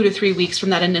of 2 to 3 weeks from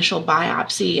that initial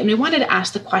biopsy. And we wanted to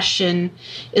ask the question,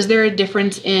 is there a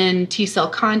difference in T cell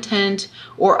content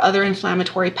or other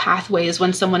inflammatory pathways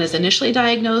when someone is initially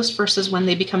diagnosed versus when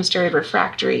they become steroid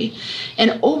refractory?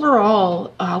 And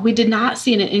overall, we did not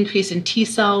see an increase in T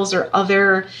cells or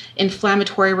other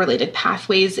inflammatory related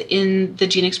pathways in the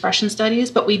gene expression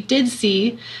studies, but we did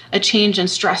see a change in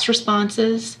stress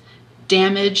responses,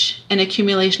 damage, and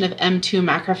accumulation of M2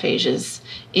 macrophages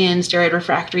in steroid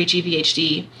refractory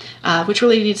GVHD, which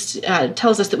really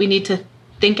tells us that we need to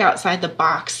think outside the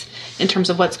box in terms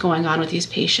of what's going on with these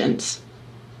patients.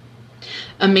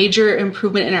 A major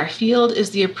improvement in our field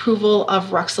is the approval of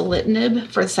ruxolitinib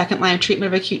for the second-line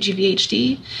treatment of acute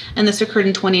GVHD, and this occurred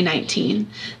in 2019.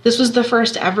 This was the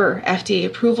first ever FDA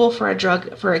approval for a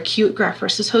drug for acute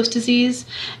graft-versus-host disease,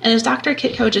 and as Dr.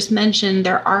 Kitko just mentioned,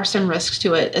 there are some risks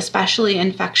to it, especially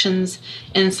infections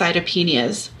and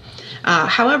cytopenias.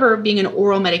 However, being an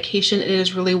oral medication, it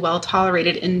is really well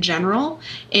tolerated in general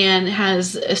and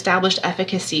has established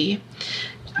efficacy.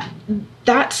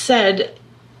 That said,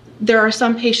 there are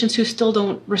some patients who still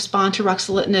don't respond to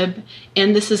ruxolitinib,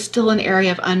 and this is still an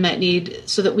area of unmet need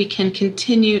so that we can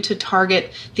continue to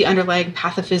target the underlying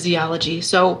pathophysiology.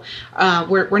 So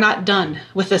we're not done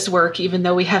with this work, even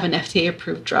though we have an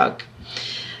FDA-approved drug.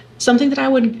 Something that I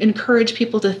would encourage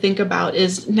people to think about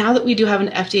is now that we do have an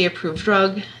FDA-approved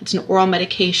drug, it's an oral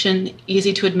medication,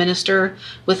 easy to administer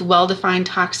with well-defined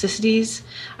toxicities,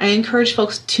 I encourage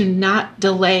folks to not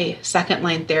delay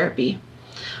second-line therapy.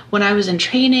 When I was in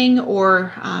training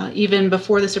or even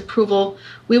before this approval,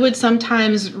 we would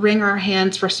sometimes wring our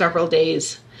hands for several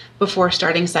days before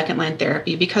starting second-line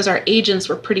therapy because our agents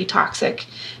were pretty toxic.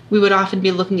 We would often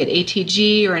be looking at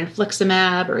ATG or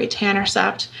infliximab or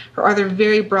etanercept or other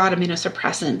very broad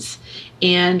immunosuppressants.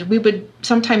 And we would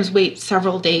sometimes wait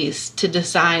several days to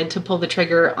decide to pull the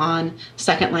trigger on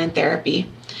second-line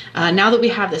therapy. Now that we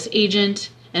have this agent,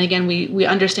 and again, we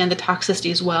understand the toxicity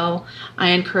as well, I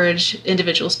encourage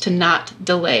individuals to not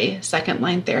delay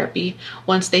second-line therapy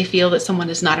once they feel that someone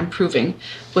is not improving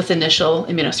with initial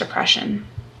immunosuppression.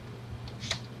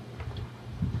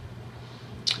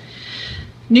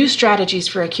 New strategies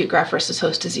for acute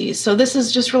graft-versus-host disease. So this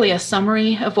is just really a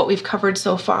summary of what we've covered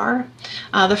so far.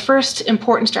 The first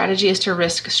important strategy is to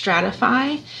risk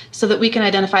stratify so that we can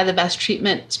identify the best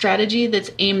treatment strategy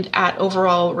that's aimed at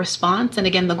overall response. And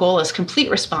again, the goal is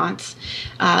complete response,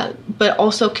 but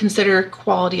also consider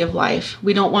quality of life.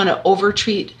 We don't want to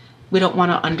overtreat. We don't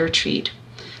want to undertreat.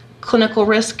 Clinical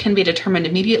risk can be determined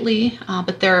immediately,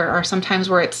 but there are some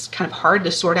times where it's kind of hard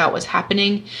to sort out what's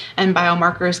happening, and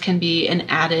biomarkers can be an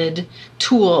added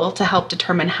tool to help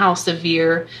determine how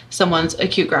severe someone's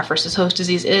acute graft-versus-host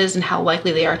disease is and how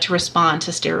likely they are to respond to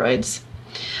steroids.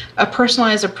 A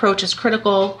personalized approach is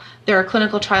critical. There are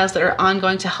clinical trials that are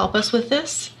ongoing to help us with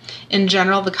this. In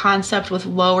general, the concept with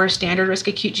lower standard risk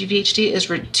acute GVHD is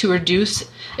to reduce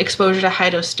exposure to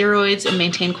high-dose steroids and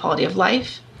maintain quality of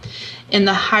life. In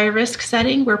the high-risk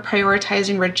setting, we're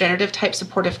prioritizing regenerative type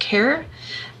supportive care.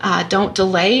 Don't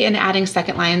delay in adding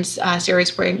second-line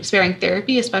steroid-sparing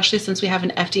therapy, especially since we have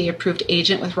an FDA-approved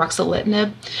agent with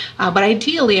ruxolitinib. But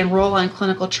ideally, enroll on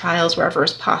clinical trials wherever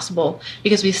is possible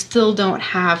because we still don't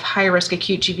have high-risk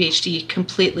acute GVHD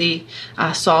completely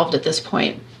solved at this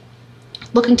point.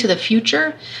 Looking to the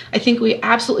future, I think we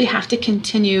absolutely have to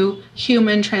continue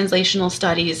human translational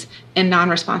studies in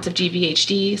non-responsive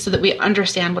GVHD so that we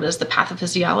understand what is the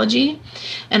pathophysiology.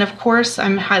 And of course,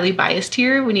 I'm highly biased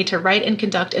here. We need to write and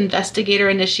conduct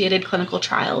investigator-initiated clinical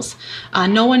trials.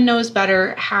 No one knows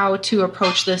better how to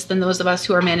approach this than those of us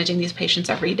who are managing these patients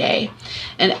every day.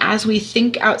 And as we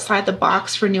think outside the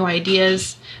box for new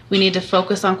ideas, we need to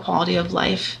focus on quality of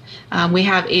life. We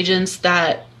have agents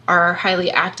that are highly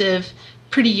active,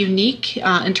 pretty unique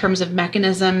in terms of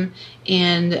mechanism,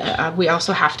 and we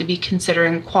also have to be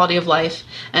considering quality of life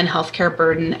and healthcare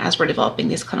burden as we're developing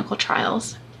these clinical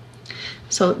trials.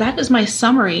 So that is my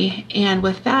summary, and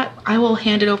with that, I will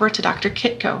hand it over to Dr.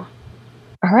 Kitko.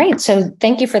 All right, so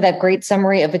thank you for that great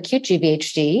summary of acute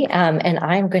GVHD, and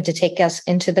I'm going to take us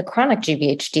into the chronic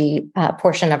GVHD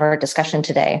portion of our discussion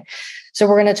today. So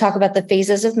we're going to talk about the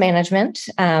phases of management.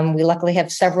 We luckily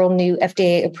have several new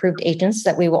FDA-approved agents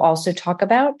that we will also talk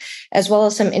about, as well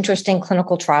as some interesting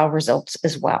clinical trial results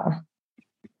as well.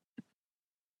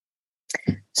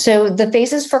 So the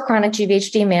phases for chronic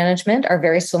GVHD management are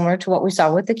very similar to what we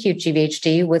saw with acute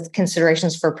GVHD, with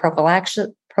considerations for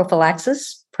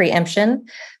prophylaxis, preemption,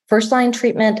 first-line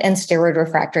treatment, and steroid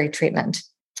refractory treatment.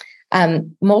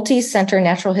 Multi-center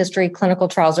natural history clinical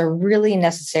trials are really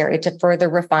necessary to further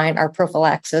refine our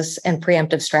prophylaxis and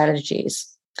preemptive strategies.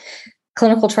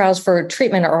 Clinical trials for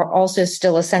treatment are also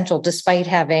still essential despite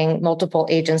having multiple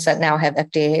agents that now have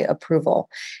FDA approval.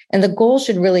 And the goal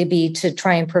should really be to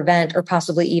try and prevent or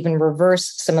possibly even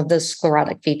reverse some of those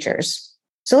sclerotic features.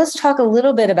 So let's talk a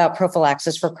little bit about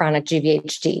prophylaxis for chronic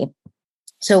GVHD.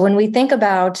 So when we think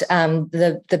about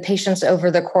the patients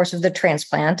over the course of the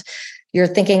transplant, you're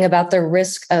thinking about the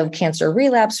risk of cancer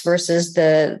relapse versus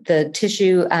the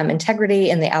tissue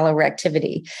integrity and the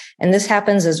alloreactivity. And this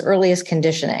happens as early as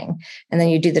conditioning. And then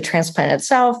you do the transplant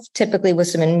itself, typically with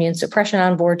some immune suppression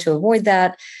on board to avoid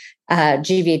that.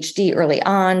 GVHD early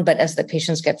on, but as the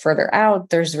patients get further out,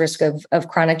 there's risk of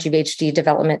chronic GVHD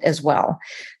development as well.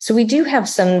 So we do have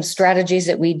some strategies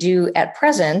that we do at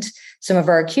present, some of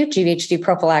our acute GVHD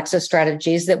prophylaxis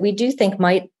strategies that we do think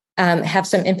might have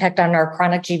some impact on our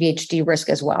chronic GVHD risk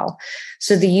as well.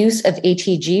 So the use of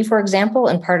ATG, for example,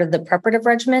 in part of the preparative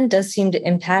regimen does seem to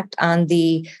impact on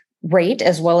the rate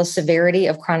as well as severity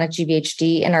of chronic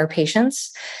GVHD in our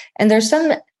patients. And there's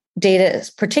some data,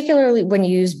 particularly when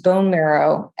you use bone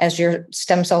marrow as your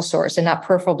stem cell source and not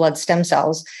peripheral blood stem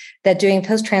cells, that doing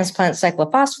post-transplant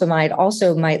cyclophosphamide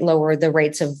also might lower the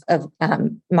rates of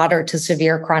moderate to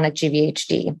severe chronic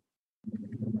GVHD.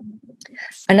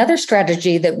 Another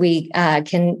strategy that we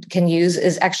can use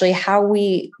is actually how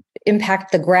we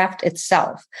impact the graft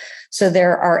itself. So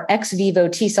there are ex vivo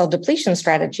T cell depletion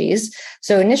strategies.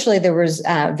 So initially there was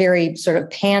very sort of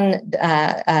pan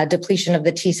depletion of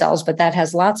the T cells, but that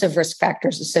has lots of risk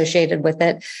factors associated with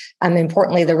it.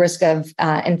 Importantly, the risk of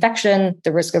infection,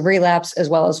 the risk of relapse, as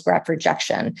well as graft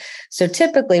rejection. So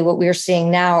typically what we're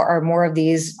seeing now are more of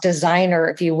these designer,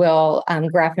 if you will,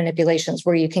 graft manipulations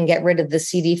where you can get rid of the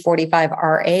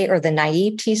CD45RA or the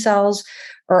naive T cells,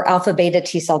 or alpha beta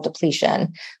T cell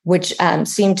depletion, which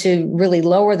seem to really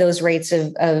lower those rates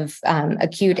of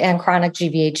acute and chronic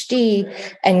GVHD,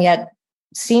 and yet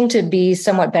seem to be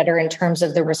somewhat better in terms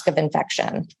of the risk of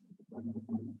infection.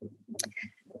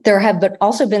 There have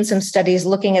also been some studies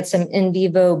looking at some in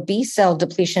vivo B cell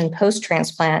depletion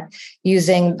post-transplant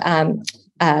using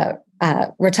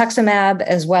rituximab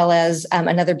as well as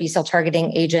another B cell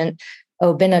targeting agent,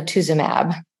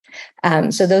 obinutuzumab.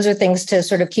 So those are things to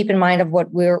sort of keep in mind of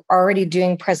what we're already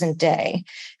doing present day.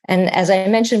 And as I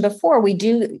mentioned before, we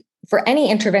do, for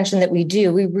any intervention that we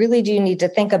do, we really do need to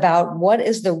think about what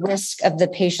is the risk of the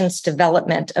patient's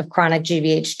development of chronic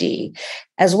GVHD,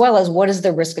 as well as what is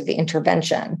the risk of the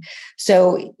intervention.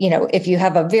 So, if you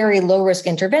have a very low risk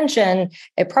intervention,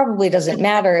 it probably doesn't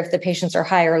matter if the patients are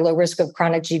high or low risk of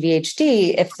chronic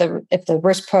GVHD if the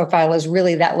risk profile is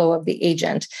really that low of the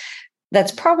agent.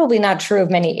 That's probably not true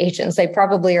of many agents. They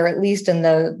probably are at least in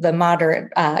the moderate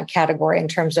category in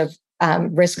terms of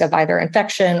risk of either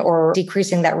infection or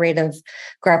decreasing that rate of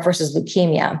graft versus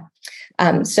leukemia.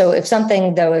 So if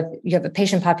you have a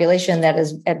patient population that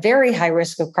is at very high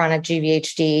risk of chronic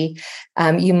GVHD,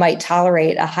 you might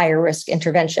tolerate a higher risk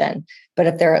intervention. But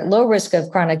if they're at low risk of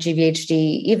chronic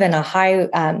GVHD, even a high,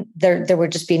 there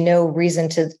would just be no reason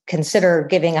to consider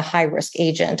giving a high risk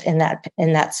agent in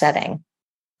that setting.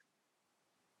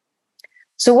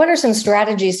 So what are some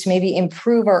strategies to maybe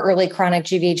improve our early chronic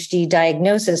GVHD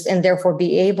diagnosis and therefore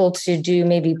be able to do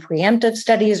maybe preemptive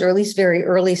studies or at least very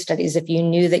early studies if you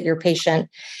knew that your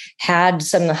patient had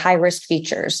some high-risk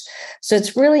features? So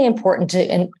it's really important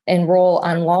to enroll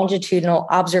on longitudinal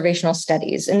observational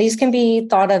studies. And these can be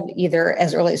thought of either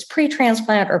as early as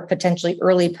pre-transplant or potentially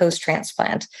early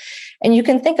post-transplant. And you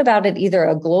can think about it either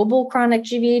a global chronic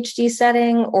GVHD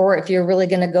setting, or if you're really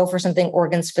going to go for something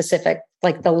organ specific,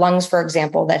 like the lungs, for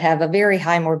example, that have a very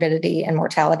high morbidity and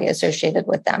mortality associated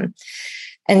with them.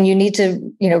 And you need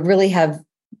to, really have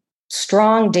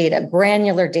strong data,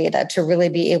 granular data, to really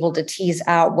be able to tease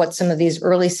out what some of these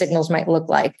early signals might look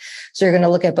like. So you're going to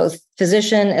look at both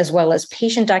physician as well as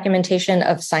patient documentation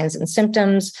of signs and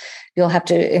symptoms. You'll have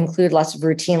to include lots of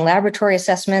routine laboratory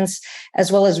assessments,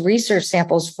 as well as research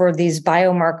samples for these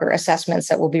biomarker assessments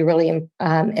that will be really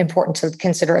important to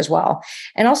consider as well.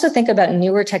 And also think about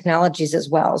newer technologies as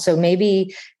well. So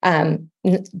maybe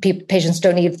patients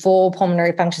don't need full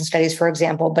pulmonary function studies, for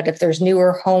example, but if there's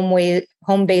newer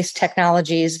home-based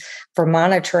technologies for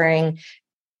monitoring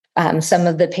some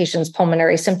of the patient's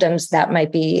pulmonary symptoms, that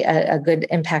might be a good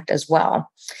impact as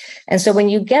well. And so when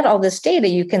you get all this data,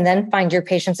 you can then find your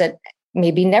patients that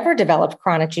maybe never developed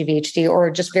chronic GVHD or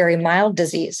just very mild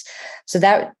disease. So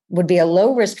that would be a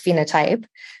low risk phenotype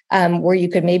where you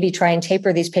could maybe try and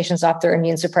taper these patients off their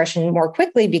immune suppression more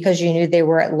quickly because you knew they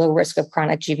were at low risk of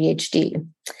chronic GVHD.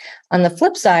 On the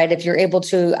flip side, if you're able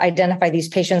to identify these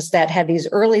patients that had these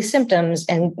early symptoms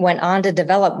and went on to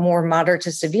develop more moderate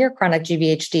to severe chronic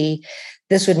GVHD,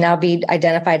 this would now be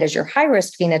identified as your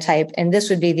high-risk phenotype, and this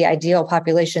would be the ideal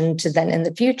population to then in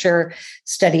the future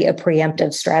study a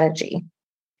preemptive strategy.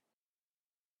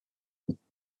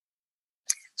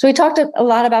 So we talked a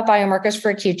lot about biomarkers for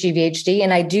acute GVHD,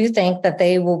 and I do think that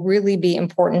they will really be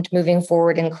important moving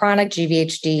forward in chronic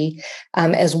GVHD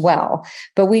as well.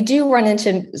 But we do run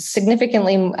into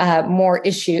significantly more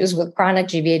issues with chronic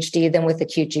GVHD than with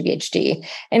acute GVHD.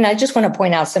 And I just want to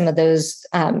point out some of those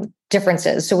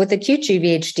differences. So with acute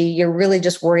GVHD, you're really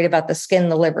just worried about the skin,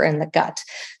 the liver, and the gut.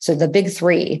 So the big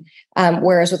three.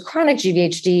 Whereas with chronic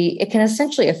GVHD, it can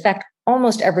essentially affect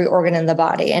almost every organ in the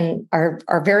body, and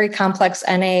our very complex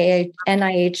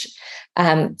NIH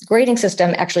grading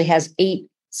system actually has 8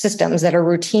 systems that are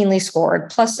routinely scored,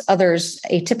 plus others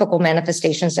atypical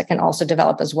manifestations that can also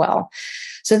develop as well.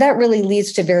 So that really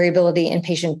leads to variability in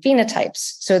patient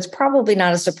phenotypes. So it's probably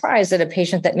not a surprise that a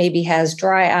patient that maybe has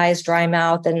dry eyes, dry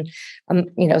mouth, and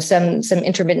some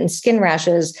intermittent skin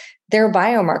rashes, their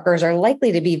biomarkers are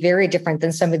likely to be very different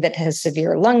than somebody that has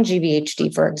severe lung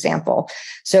GVHD, for example.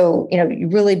 So,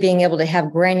 really being able to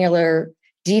have granular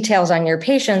details on your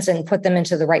patients and put them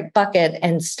into the right bucket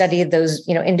and study those,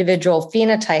 individual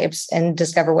phenotypes and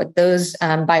discover what those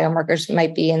biomarkers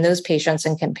might be in those patients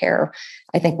and compare,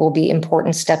 I think will be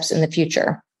important steps in the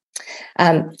future.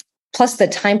 Plus, the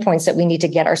time points that we need to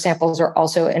get our samples are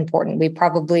also important. We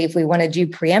probably, if we want to do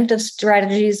preemptive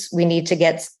strategies, we need to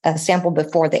get a sample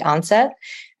before the onset.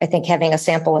 I think having a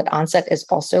sample at onset is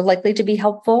also likely to be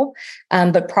helpful,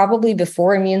 but probably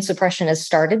before immune suppression has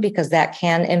started, because that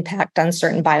can impact on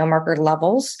certain biomarker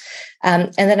levels.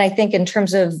 And then I think in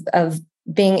terms of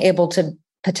being able to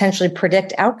potentially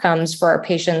predict outcomes for our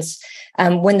patients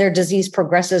when their disease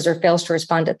progresses or fails to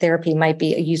respond to therapy might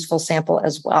be a useful sample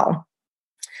as well.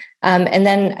 And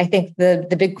then I think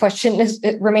the big question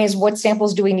remains, what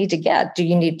samples do we need to get? Do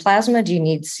you need plasma? Do you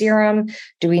need serum?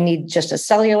 Do we need just a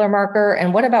cellular marker?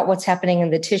 And what about what's happening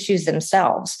in the tissues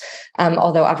themselves?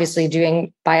 Although obviously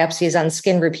doing biopsies on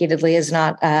skin repeatedly is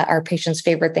not our patient's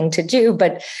favorite thing to do,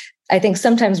 but I think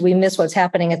sometimes we miss what's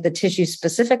happening at the tissue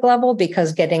specific level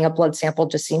because getting a blood sample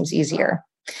just seems easier.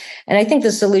 And I think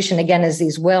the solution, again, is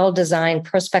these well-designed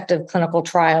prospective clinical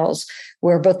trials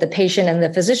where both the patient and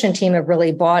the physician team have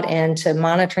really bought into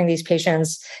monitoring these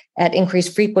patients at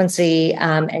increased frequency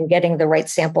and getting the right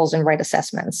samples and right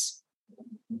assessments.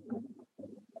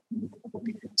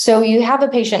 So you have a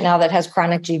patient now that has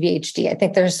chronic GVHD. I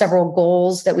think there's several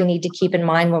goals that we need to keep in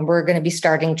mind when we're going to be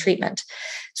starting treatment.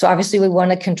 So obviously we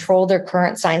want to control their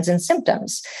current signs and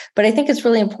symptoms, but I think it's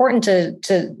really important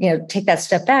to take that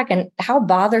step back and how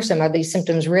bothersome are these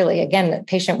symptoms really? Again, a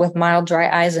patient with mild dry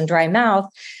eyes and dry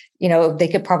mouth, they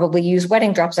could probably use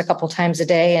wetting drops a couple times a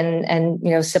day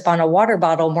and sip on a water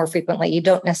bottle more frequently. You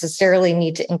don't necessarily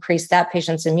need to increase that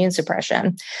patient's immune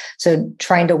suppression. So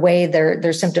trying to weigh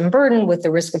their symptom burden with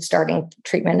the risk of starting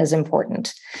treatment is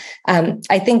important.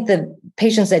 I think the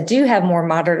patients that do have more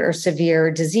moderate or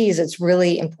severe disease, it's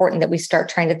really important that we start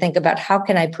trying to think about how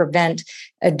can I prevent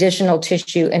additional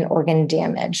tissue and organ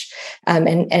damage,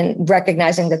 and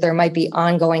recognizing that there might be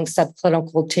ongoing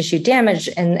subclinical tissue damage,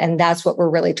 and that's what we're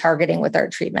really targeting with our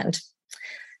treatment.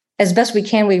 As best we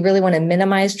can, we really want to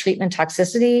minimize treatment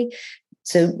toxicity.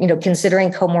 So,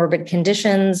 considering comorbid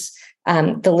conditions,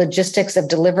 the logistics of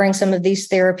delivering some of these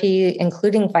therapy,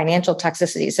 including financial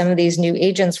toxicity. Some of these new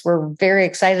agents we're very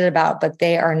excited about, but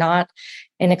they are not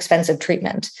inexpensive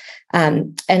treatment.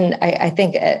 And I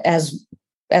think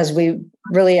as we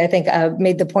really,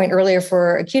 made the point earlier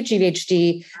for acute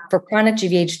GVHD, for chronic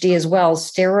GVHD as well,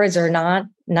 steroids are not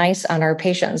nice on our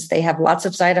patients. They have lots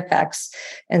of side effects.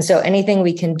 And so anything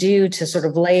we can do to sort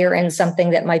of layer in something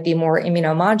that might be more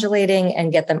immunomodulating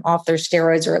and get them off their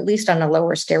steroids, or at least on a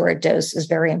lower steroid dose, is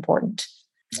very important.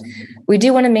 We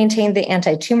do want to maintain the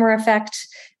anti-tumor effect.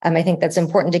 I think that's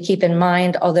important to keep in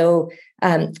mind, although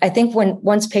I think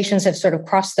once patients have sort of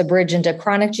crossed the bridge into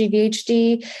chronic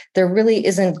GVHD, there really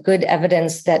isn't good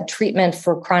evidence that treatment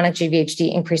for chronic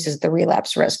GVHD increases the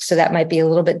relapse risk. So that might be a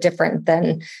little bit different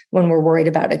than when we're worried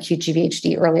about acute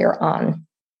GVHD earlier on.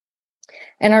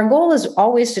 And our goal is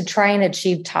always to try and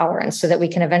achieve tolerance so that we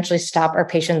can eventually stop our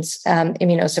patients'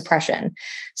 immunosuppression.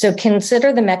 So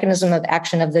consider the mechanism of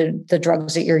action of the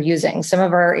drugs that you're using. Some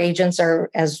of our agents are,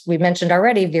 as we mentioned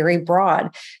already, very broad,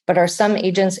 but are some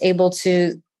agents able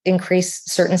to increase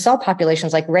certain cell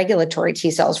populations, like regulatory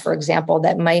T cells, for example,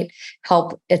 that might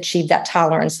help achieve that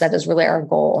tolerance? That is really our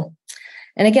goal.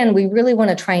 And again, we really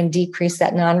want to try and decrease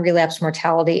that non-relapse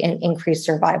mortality and increase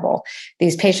survival.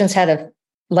 These patients had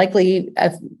likely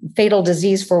a fatal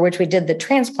disease for which we did the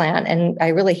transplant. And I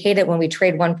really hate it when we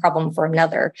trade one problem for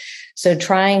another. So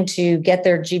trying to get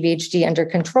their GVHD under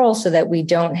control so that we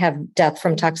don't have death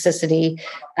from toxicity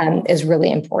is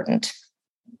really important.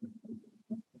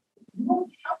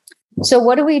 So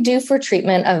what do we do for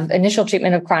initial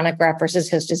treatment of chronic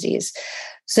graft-versus-host disease?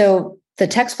 So the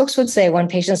textbooks would say when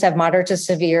patients have moderate to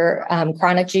severe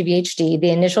chronic GVHD,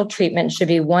 the initial treatment should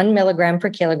be 1 milligram per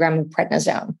kilogram of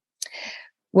prednisone.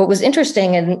 What was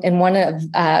interesting in one of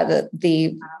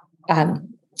the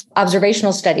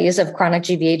observational studies of chronic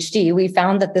GVHD, we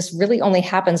found that this really only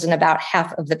happens in about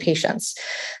half of the patients.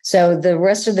 So the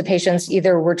rest of the patients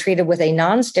either were treated with a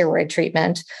non-steroid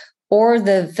treatment, or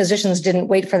the physicians didn't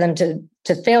wait for them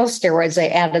to fail steroids. They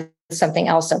added something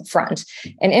else up front.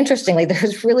 And interestingly,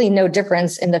 there's really no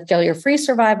difference in the failure-free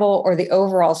survival or the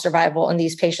overall survival in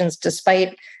these patients,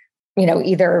 despite,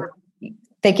 either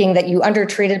thinking that you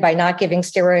undertreated by not giving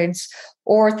steroids,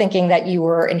 or thinking that you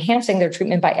were enhancing their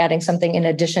treatment by adding something in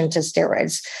addition to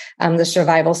steroids. The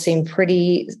survival seemed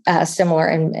pretty similar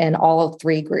in all of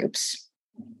three groups.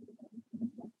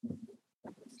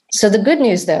 So the good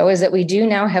news, though, is that we do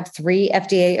now have 3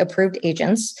 FDA-approved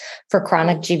agents for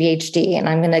chronic GVHD, and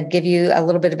I'm going to give you a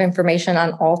little bit of information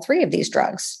on all 3 of these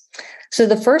drugs. So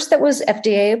the first that was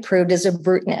FDA approved is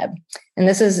ibrutinib, and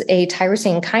this is a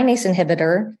tyrosine kinase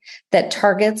inhibitor that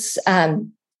targets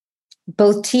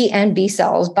both T and B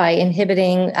cells by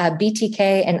inhibiting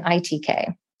BTK and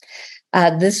ITK.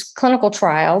 This clinical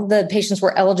trial, the patients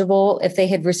were eligible if they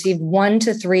had received 1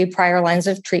 to 3 prior lines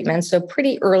of treatment, so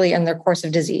pretty early in their course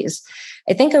of disease.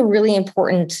 I think a really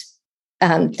important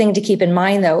thing to keep in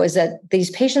mind, though, is that these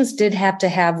patients did have to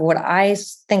have what I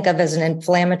think of as an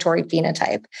inflammatory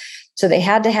phenotype. So they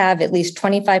had to have at least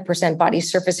 25% body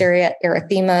surface area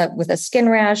erythema with a skin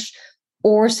rash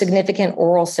or significant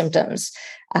oral symptoms.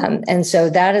 And so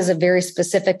that is a very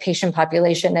specific patient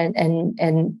population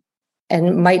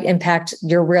and might impact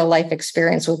your real life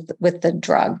experience with the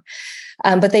drug.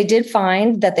 But they did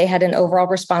find that they had an overall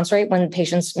response rate when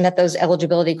patients met those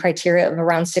eligibility criteria of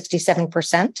around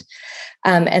 67%.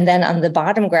 And then on the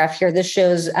bottom graph here, this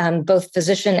shows both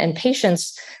physician and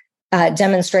patients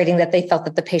demonstrating that they felt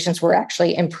that the patients were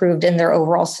actually improved in their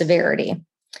overall severity.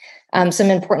 Some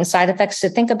important side effects to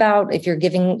think about if you're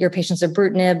giving your patients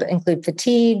ibrutinib include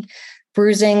fatigue,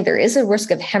 bruising. There is a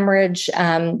risk of hemorrhage.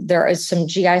 There is some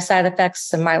GI side effects,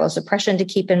 some myelosuppression to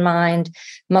keep in mind,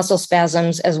 muscle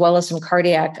spasms, as well as some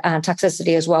cardiac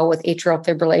toxicity as well, with atrial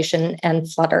fibrillation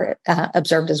and flutter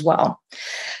observed as well.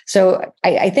 So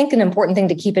I think an important thing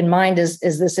to keep in mind is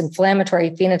this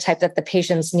inflammatory phenotype that the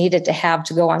patients needed to have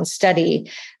to go on study.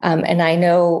 And I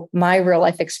know my real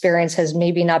life experience has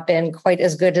maybe not been quite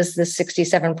as good as the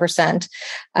 67%.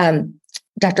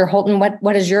 Dr. Holton,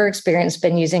 what has your experience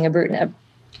been using ibrutinib?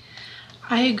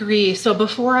 I agree. So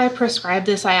before I prescribed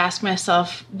this, I asked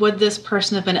myself, would this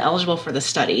person have been eligible for the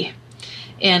study?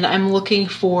 And I'm looking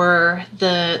for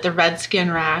the red skin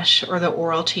rash or the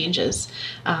oral changes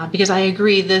because I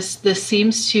agree this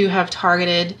seems to have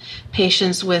targeted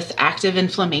patients with active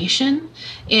inflammation,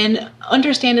 and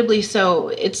understandably so.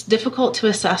 It's difficult to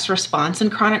assess response in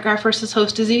chronic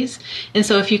graft-versus-host disease, and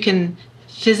so if you can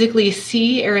physically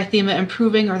see erythema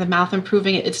improving or the mouth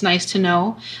improving, it's nice to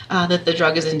know that the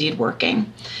drug is indeed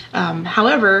working.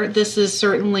 However, this is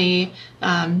certainly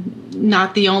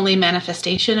not the only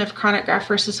manifestation of chronic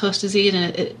graft-versus-host disease,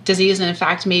 and in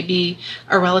fact may be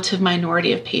a relative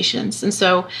minority of patients. And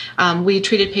so we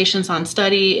treated patients on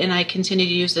study, and I continue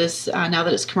to use this now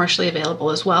that it's commercially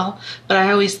available as well. But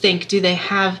I always think, do they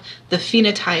have the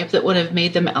phenotype that would have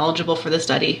made them eligible for the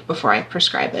study before I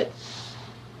prescribe it?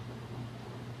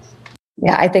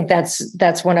 Yeah, I think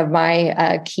that's one of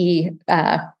my key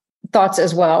thoughts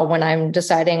as well when I'm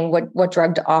deciding what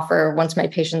drug to offer once my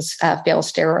patients fail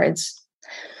steroids.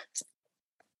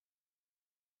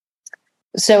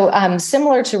 So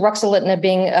similar to ruxolitinib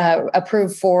being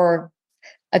approved for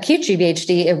acute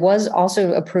GVHD, it was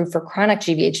also approved for chronic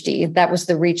GVHD. That was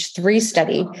the REACH-3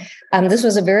 study. This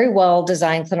was a very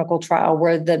well-designed clinical trial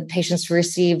where the patients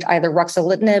received either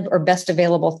ruxolitinib or best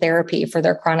available therapy for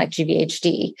their chronic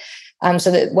GVHD.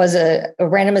 So it was a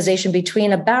randomization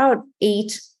between about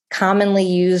 8 commonly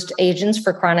used agents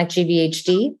for chronic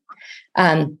GVHD.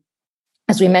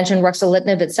 As we mentioned,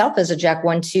 ruxolitinib itself is a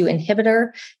JAK1/2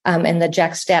 inhibitor, and the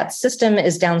JAK-STAT system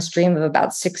is downstream of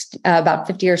about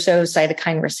 50 or so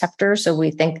cytokine receptors. So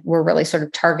we think we're really sort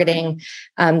of targeting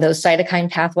those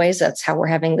cytokine pathways. That's how we're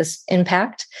having this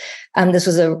impact. This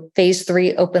was a phase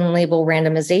 3 open label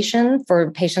randomization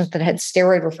for patients that had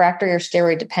steroid refractory or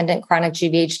steroid dependent chronic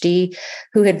GVHD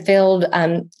who had failed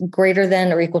greater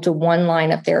than or equal to 1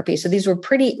 line of therapy. So these were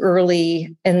pretty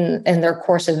early in their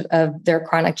course of their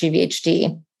chronic GVHD.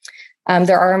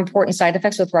 There are important side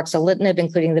effects with ruxolitinib,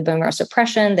 including the bone marrow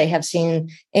suppression. They have seen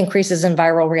increases in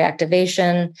viral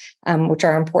reactivation, which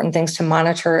are important things to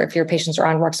monitor if your patients are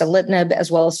on ruxolitinib, as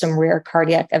well as some rare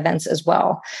cardiac events as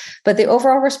well. But the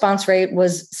overall response rate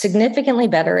was significantly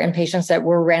better in patients that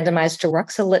were randomized to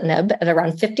ruxolitinib at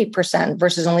around 50%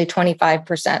 versus only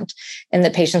 25% in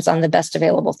the patients on the best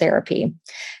available therapy.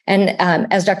 And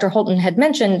as Dr. Holton had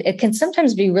mentioned, it can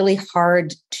sometimes be really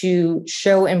hard to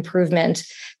show improvement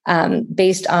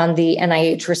based on the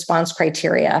NIH response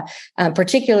criteria,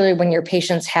 particularly when your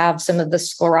patients have some of the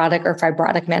sclerotic or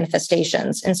fibrotic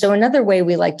manifestations. And so another way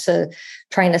we like to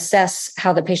try and assess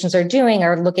how the patients are doing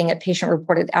are looking at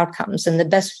patient-reported outcomes. And the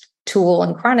best tool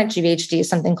in chronic GVHD is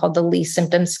something called the Lee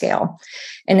Symptom Scale.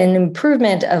 And an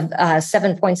improvement of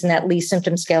 7 points in that Lee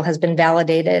Symptom Scale has been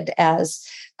validated as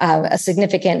a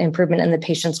significant improvement in the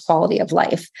patient's quality of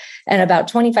life. And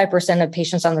about 25% of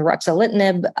patients on the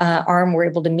ruxolitinib arm were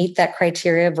able to meet that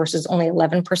criteria versus only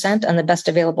 11% on the best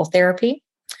available therapy.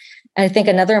 And I think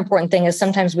another important thing is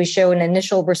sometimes we show an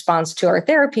initial response to our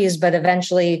therapies, but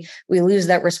eventually we lose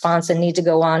that response and need to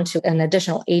go on to an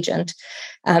additional agent.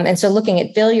 And so looking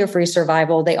at failure-free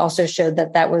survival, they also showed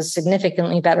that that was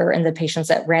significantly better in the patients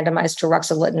that randomized to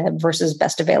ruxolitinib versus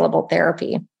best available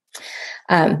therapy.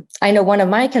 I know one of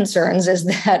my concerns is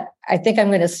that I think I'm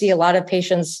going to see a lot of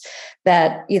patients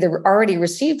that either already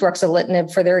received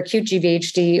ruxolitinib for their acute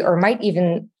GVHD or might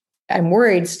even, I'm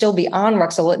worried, still be on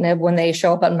ruxolitinib when they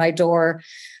show up at my door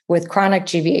with chronic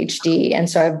GVHD. And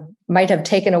so I might have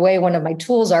taken away one of my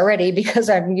tools already because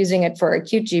I'm using it for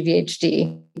acute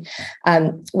GVHD.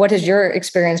 What has your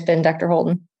experience been, Dr.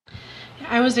 Holton?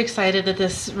 I was excited that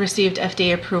this received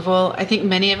FDA approval. I think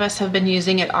many of us have been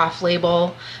using it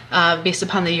off-label based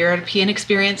upon the European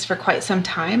experience for quite some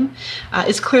time.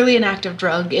 It's clearly an active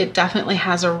drug. It definitely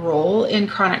has a role in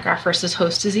chronic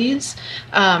graft-versus-host disease.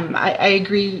 I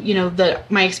agree,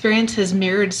 that my experience has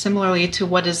mirrored similarly to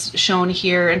what is shown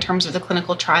here in terms of the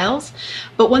clinical trials.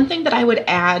 But one thing that I would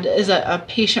add is a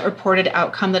patient-reported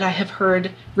outcome that I have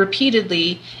heard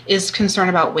repeatedly is concern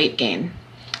about weight gain.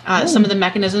 Some of the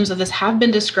mechanisms of this have been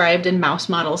described in mouse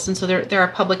models, and so there are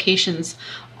publications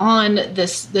on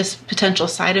this potential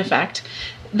side effect.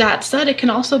 That said, it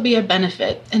can also be a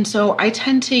benefit. And so I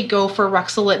tend to go for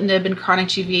ruxolitinib in chronic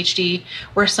GVHD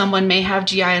where someone may have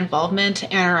GI involvement,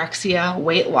 anorexia,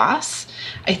 weight loss.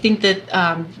 I think that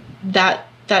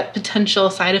that potential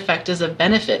side effect is a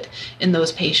benefit in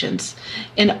those patients.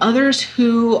 In others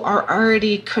who are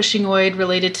already Cushingoid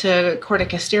related to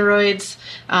corticosteroids,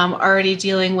 already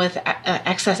dealing with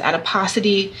excess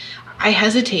adiposity, I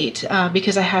hesitate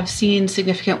because I have seen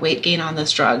significant weight gain on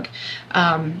this drug.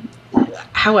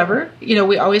 However,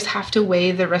 we always have to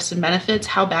weigh the risks and benefits.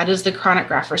 How bad is the chronic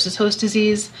graft-versus-host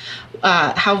disease?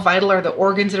 How vital are the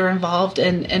organs that are involved,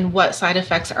 and what side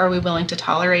effects are we willing to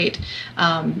tolerate?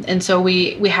 And so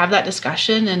we have that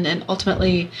discussion and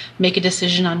ultimately make a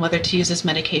decision on whether to use this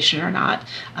medication or not.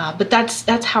 But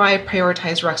that's how I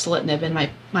prioritize ruxolitinib in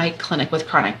my clinic with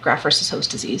chronic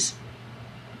graft-versus-host disease.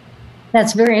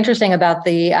 That's very interesting about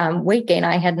the weight gain.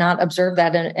 I had not observed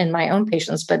that in my own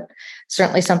patients, but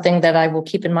certainly something that I will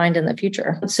keep in mind in the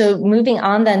future. So moving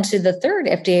on then to the third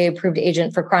FDA-approved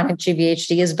agent for chronic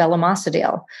GVHD is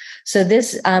belumosudil. So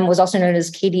this was also known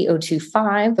as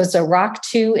KD025. It's a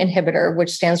ROCK2 inhibitor, which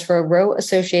stands for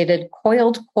Rho-associated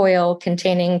coiled coil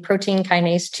containing protein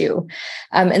kinase 2.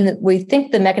 And we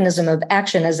think the mechanism of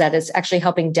action is that it's actually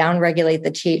helping downregulate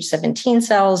the Th17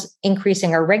 cells,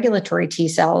 increasing our regulatory T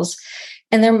cells.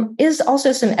 And there is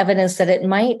also some evidence that it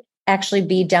might actually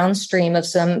be downstream of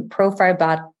some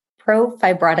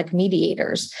pro-fibrotic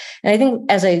mediators. And I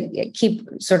think, as I keep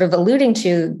sort of alluding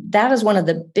to, that is one of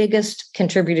the biggest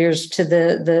contributors to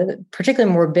the particular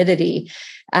morbidity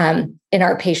in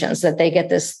our patients, that they get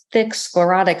this thick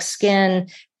sclerotic skin,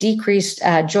 decreased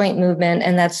joint movement,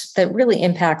 and that really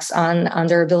impacts on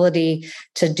their ability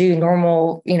to do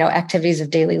normal, activities of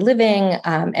daily living,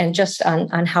 and just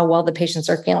on how well the patients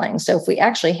are feeling. So if we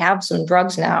actually have some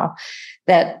drugs now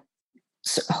that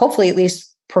hopefully at least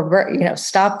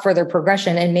stop further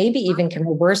progression and maybe even can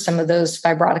reverse some of those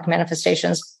fibrotic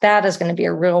manifestations, that is going to be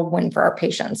a real win for our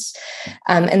patients.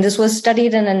 And this was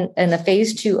studied in a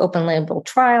phase 2 open label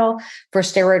trial for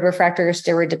steroid refractory or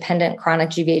steroid dependent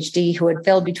chronic GVHD who had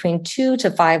failed between 2 to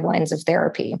 5 lines of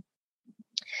therapy.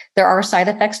 There are side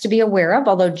effects to be aware of,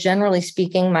 although generally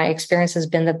speaking, my experience has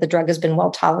been that the drug has been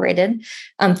well tolerated.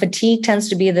 Fatigue tends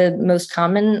to be the most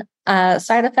common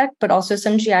side effect, but also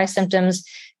some GI symptoms,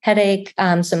 headache,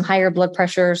 some higher blood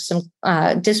pressure, some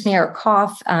dyspnea or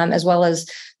cough, as well as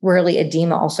rarely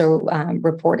edema also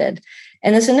reported.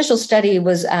 And this initial study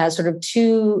was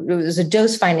it was a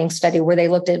dose finding study where they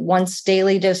looked at once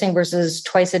daily dosing versus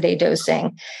twice a day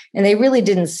dosing. And they really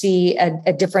didn't see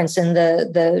a difference in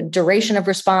the duration of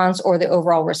response or the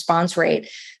overall response rate,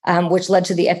 which led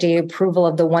to the FDA approval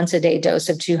of the once a day dose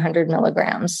of 200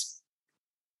 milligrams.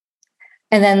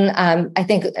 And then I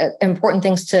think important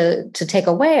things to take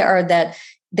away are that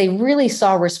they really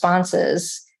saw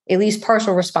responses, at least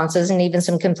partial responses and even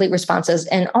some complete responses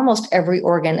in almost every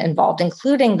organ involved,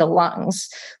 including the lungs,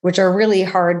 which are really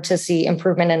hard to see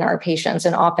improvement in our patients.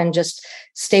 And often just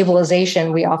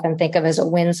stabilization, we often think of as a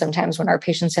win sometimes when our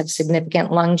patients have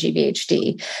significant lung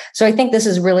GVHD. So I think this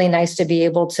is really nice to be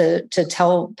able to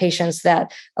tell patients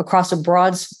that across a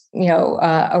broad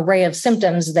array of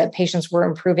symptoms that patients were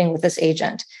improving with this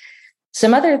agent.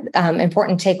 Some other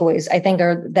important takeaways, I think,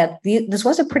 are that this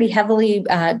was a pretty heavily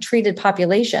treated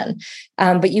population,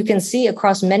 but you can see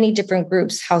across many different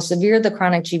groups how severe the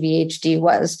chronic GVHD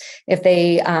was, if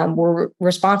they were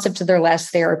responsive to their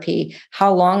last therapy,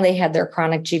 how long they had their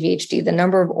chronic GVHD, the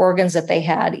number of organs that they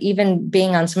had, even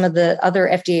being on some of the other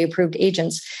FDA-approved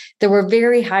agents. There were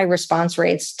very high response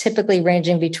rates, typically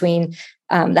ranging between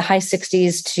the high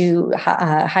 60s to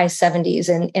high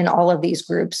 70s in all of these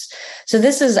groups. So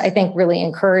this is, I think, really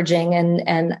encouraging.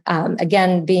 And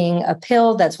again, being a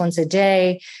pill that's once a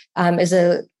day is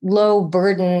a low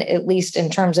burden, at least in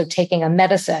terms of taking a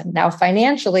medicine. Now,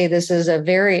 financially, this is a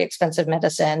very expensive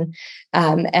medicine.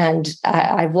 And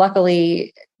I've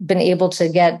luckily been able to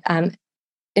get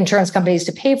insurance companies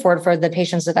to pay for it for the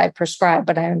patients that I prescribe,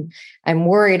 but I'm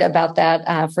worried about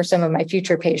that for some of my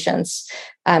future patients.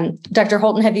 Dr.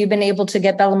 Holton, have you been able to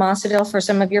get belimosidil for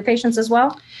some of your patients as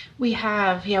well? We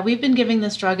have, yeah. We've been giving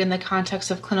this drug in the context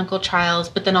of clinical trials,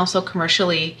 but then also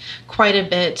commercially quite a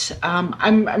bit.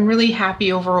 I'm really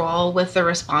happy overall with the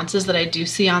responses that I do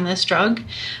see on this drug.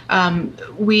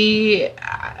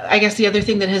 I guess the other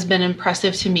thing that has been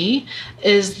impressive to me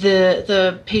is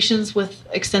the patients with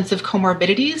extensive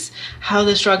comorbidities, how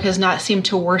this drug has not seemed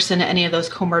to worsen any of those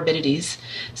comorbidities.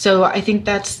 So I think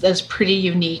that's pretty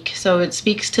unique. So it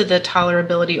speaks to the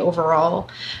tolerability overall.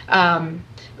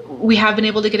 We have been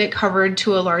able to get it covered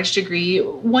to a large degree.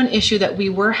 One issue that we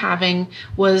were having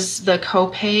was the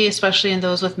copay, especially in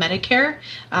those with Medicare.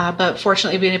 But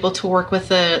fortunately, we've been able to work with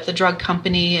the drug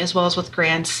company as well as with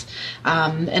grants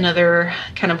and other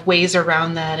kind of ways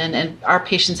around that. And our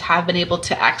patients have been able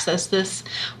to access this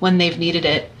when they've needed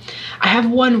it. I have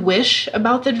one wish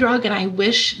about the drug, and I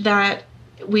wish that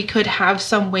we could have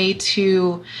some way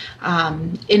to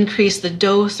increase the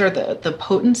dose or the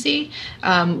potency.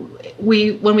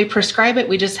 When we prescribe it,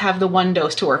 we just have the one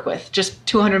dose to work with, just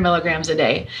 200 milligrams a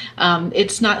day.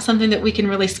 It's not something that we can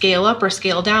really scale up or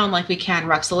scale down like we can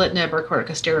ruxolitinib or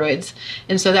corticosteroids.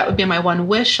 And so that would be my one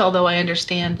wish, although I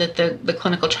understand that the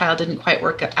clinical trial didn't quite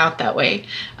work out that way.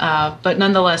 But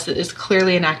nonetheless, it is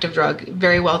clearly an active drug,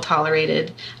 very well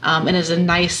tolerated, and is a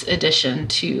nice addition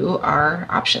to our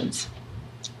options.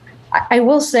 I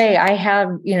will say I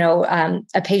have,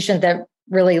 a patient that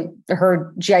really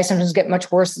her GI symptoms get much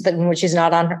worse than when she's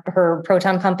not on her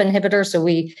proton pump inhibitor. So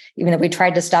even though we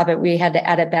tried to stop it, we had to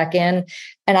add it back in.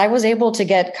 And I was able to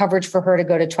get coverage for her to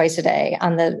go to twice a day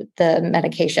on the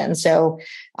medication. So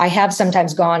I have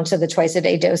sometimes gone to the twice a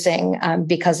day dosing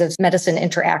because of medicine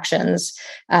interactions.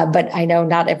 But I know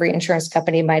not every insurance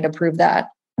company might approve that.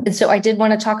 And so I did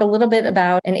want to talk a little bit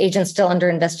about an agent still under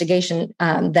investigation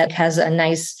that has a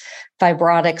nice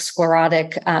fibrotic,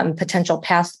 sclerotic potential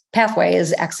pathway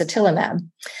is axatilimab.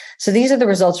 So these are the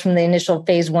results from the initial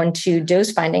phase 1/2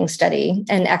 dose finding study.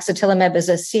 And axatilimab is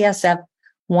a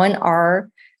CSF1R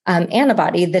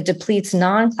antibody that depletes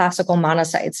non-classical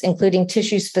monocytes, including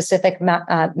tissue-specific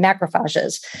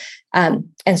macrophages.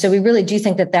 And so we really do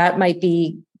think that that might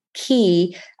be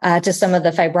key to some of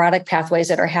the fibrotic pathways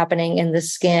that are happening in the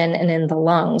skin and in the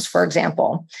lungs, for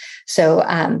example. So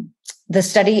the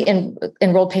study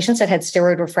enrolled patients that had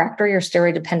steroid refractory or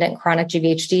steroid-dependent chronic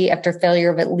GVHD after failure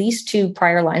of at least 2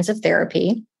 prior lines of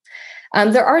therapy.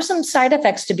 There are some side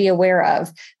effects to be aware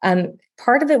of.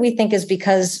 Part of it, we think, is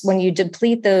because when you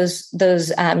deplete those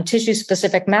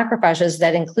tissue-specific macrophages,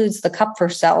 that includes the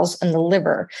Kupffer cells in the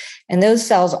liver. And those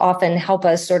cells often help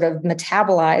us sort of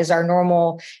metabolize our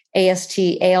normal AST,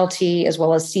 ALT, as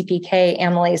well as CPK,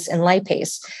 amylase, and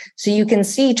lipase. So you can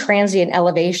see transient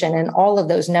elevation in all of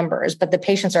those numbers, but the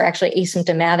patients are actually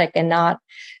asymptomatic and not,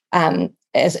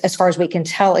 as far as we can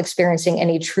tell, experiencing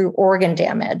any true organ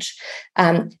damage.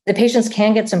 The patients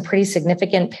can get some pretty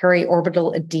significant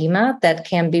periorbital edema that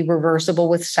can be reversible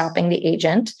with stopping the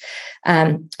agent.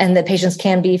 And the patients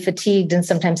can be fatigued and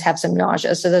sometimes have some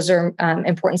nausea. So those are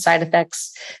important side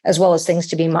effects, as well as things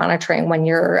to be monitoring when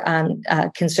you're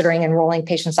considering enrolling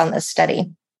patients on this study.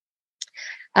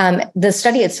 The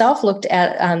study itself looked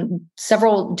at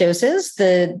several doses.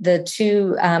 The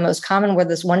 2 most common were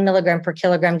this 1 milligram per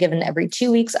kilogram given every 2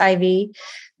 weeks IV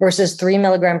versus 3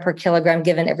 milligram per kilogram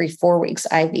given every 4 weeks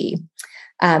IV.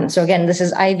 So again, this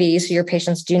is IV, so your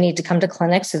patients do need to come to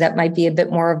clinic. So that might be a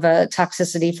bit more of a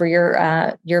toxicity for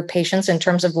your patients in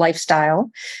terms of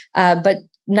lifestyle. But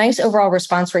nice overall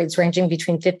response rates ranging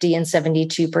between 50 and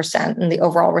 72%. And the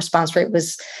overall response rate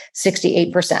was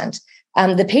 68%.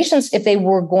 The patients, if they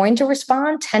were going to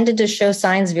respond, tended to show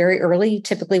signs very early,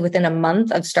 typically within a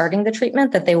month of starting the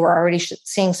treatment, that they were already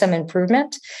seeing some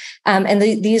improvement. And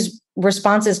these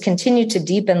responses continued to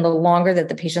deepen the longer that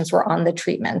the patients were on the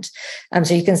treatment.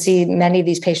 So you can see many of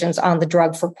these patients on the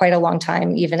drug for quite a long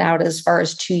time, even out as far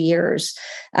as 2 years.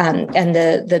 And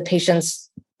the patients,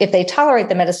 if they tolerate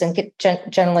the medicine,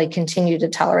 generally continue to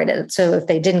tolerate it. So if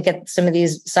they didn't get some of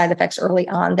these side effects early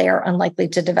on, they are unlikely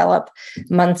to develop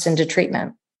months into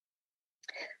treatment.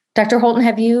 Dr. Holton,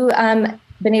 have you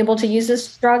been able to use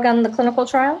this drug on the clinical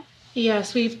trial?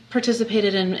 Yes, we've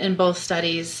participated in both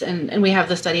studies, and we have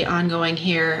the study ongoing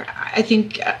here. I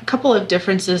think a couple of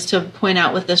differences to point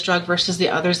out with this drug versus the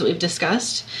others that we've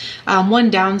discussed. One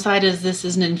downside is this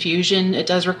is an infusion. It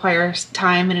does require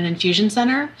time in an infusion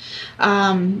center.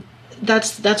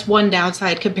 That's one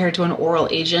downside compared to an oral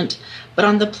agent. But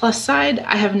on the plus side,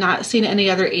 I have not seen any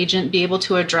other agent be able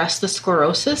to address the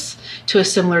sclerosis to a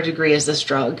similar degree as this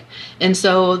drug. And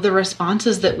so the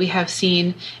responses that we have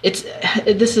seen,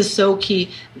 this is so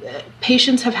key.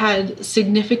 Patients have had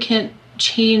significant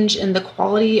change in the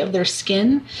quality of their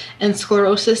skin and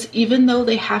sclerosis, even though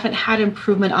they haven't had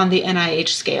improvement on the NIH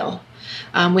scale.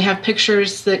 We have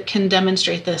pictures that can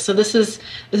demonstrate this. So this is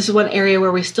one area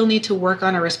where we still need to work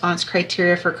on a response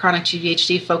criteria for chronic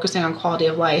GVHD, focusing on quality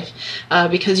of life,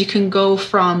 because you can go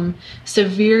from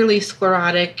severely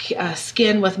sclerotic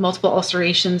skin with multiple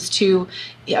ulcerations to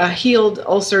healed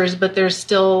ulcers, but there's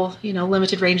still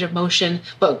limited range of motion,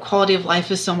 but quality of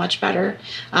life is so much better.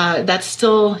 That's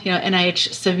still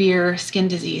NIH severe skin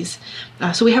disease.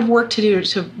 So we have work to do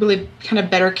to really kind of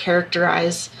better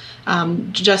characterize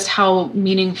just how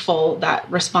meaningful that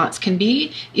response can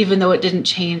be, even though it didn't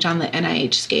change on the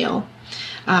NIH scale.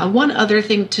 One other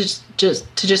thing to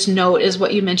just note is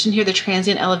what you mentioned here, the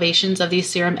transient elevations of these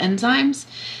serum enzymes.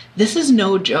 This is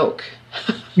no joke.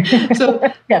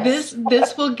 So yes.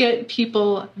 This will get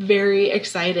people very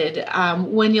excited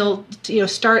when you'll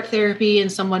start therapy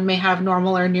and someone may have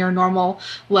normal or near normal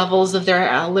levels of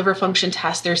their liver function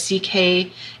test, their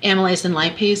CK, amylase, and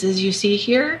lipase, as you see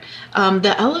here.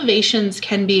 The elevations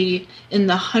can be in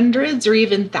the hundreds or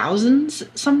even thousands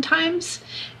sometimes,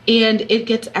 and it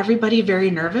gets everybody very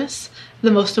nervous.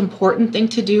 The most important thing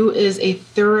to do is a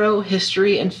thorough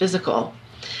history and physical.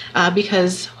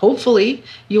 Because hopefully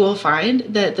you will find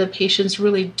that the patients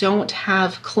really don't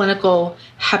have clinical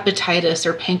hepatitis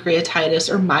or pancreatitis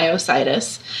or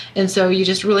myositis. And so you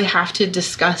just really have to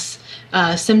discuss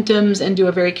symptoms and do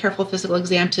a very careful physical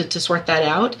exam to sort that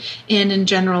out. And in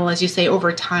general, as you say,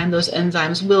 over time, those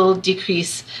enzymes will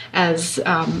decrease as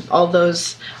all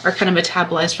those are kind of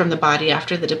metabolized from the body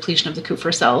after the depletion of the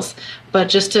Kupffer cells. But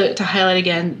just to highlight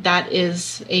again, that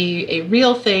is a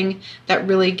real thing that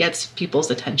really gets people's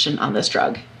attention on this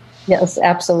drug. Yes,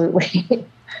 absolutely.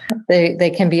 They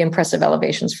can be impressive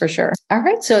elevations for sure. All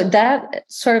right. So that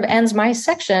sort of ends my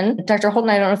section. Dr. Holton,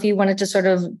 I don't know if you wanted to sort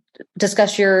of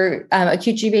discuss your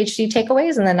acute GVHD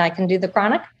takeaways, and then I can do the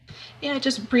chronic. Yeah,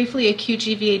 just briefly, acute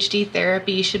GVHD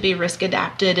therapy should be risk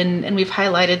adapted, and we've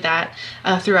highlighted that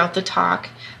throughout the talk.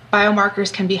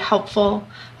 Biomarkers can be helpful,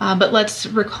 but let's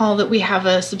recall that we have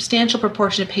a substantial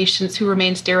proportion of patients who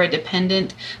remain steroid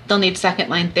dependent. They'll need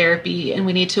second-line therapy, and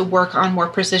we need to work on more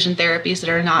precision therapies that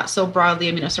are not so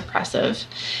broadly immunosuppressive.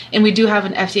 And we do have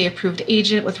an FDA-approved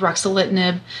agent with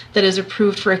ruxolitinib that is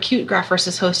approved for acute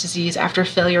graft-versus-host disease after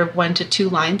failure of 1 to 2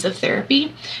 lines of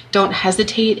therapy. Don't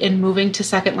hesitate in moving to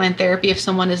second-line therapy if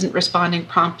someone isn't responding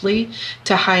promptly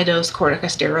to high-dose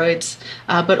corticosteroids.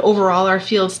 But overall, our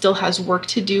field still has work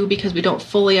to do because we don't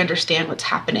fully understand what's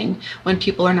happening when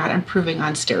people are not improving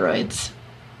on steroids.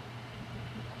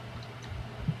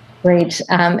 Great.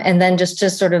 And then just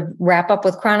to sort of wrap up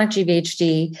with chronic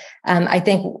GVHD, I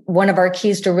think one of our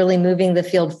keys to really moving the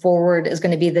field forward is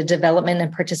going to be the development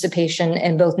and participation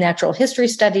in both natural history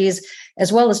studies,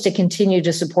 as well as to continue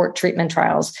to support treatment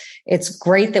trials. It's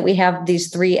great that we have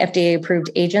these 3 FDA-approved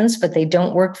agents, but they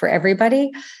don't work for everybody.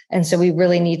 And so we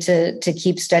really need to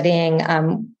keep studying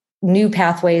new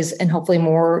pathways and hopefully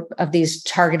more of these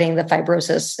targeting the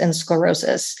fibrosis and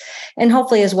sclerosis. And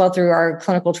hopefully as well through our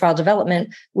clinical trial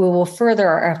development, we will further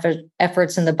our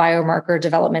efforts in the biomarker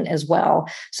development as well,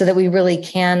 so that we really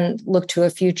can look to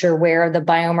a future where the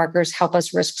biomarkers help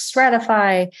us risk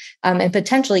stratify and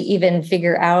potentially even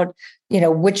figure out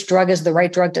which drug is the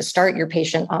right drug to start your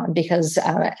patient on, because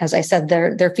as I said,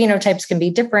 their phenotypes can be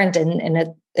different, and it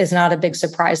is not a big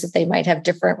surprise that they might have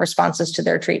different responses to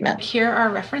their treatment. Here are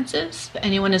references if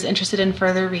anyone is interested in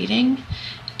further reading.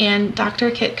 And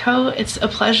Dr. Kitko, it's a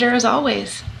pleasure as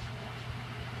always.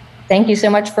 Thank you so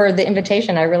much for the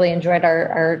invitation. I really enjoyed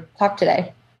our talk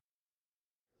today.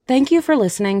 Thank you for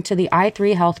listening to the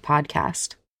i3 Health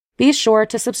Podcast. Be sure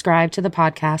to subscribe to the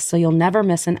podcast so you'll never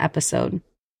miss an episode.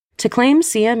 To claim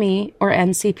CME or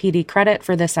NCPD credit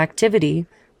for this activity,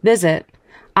 visit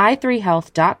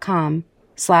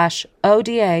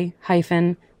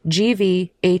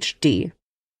i3health.com/ODA-GVHD.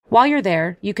 While you're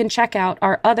there, you can check out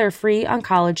our other free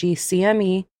oncology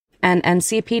CME and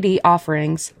NCPD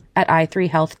offerings at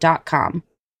i3health.com.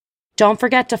 Don't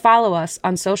forget to follow us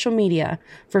on social media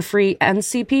for free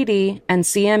NCPD and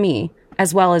CME,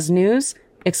 as well as news,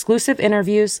 exclusive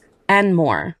interviews, and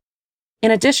more. In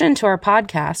addition to our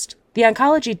podcast, the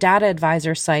Oncology Data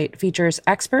Advisor site features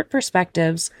expert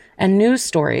perspectives and news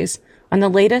stories on the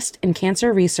latest in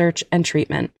cancer research and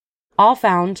treatment, all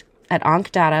found at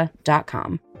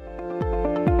oncdata.com.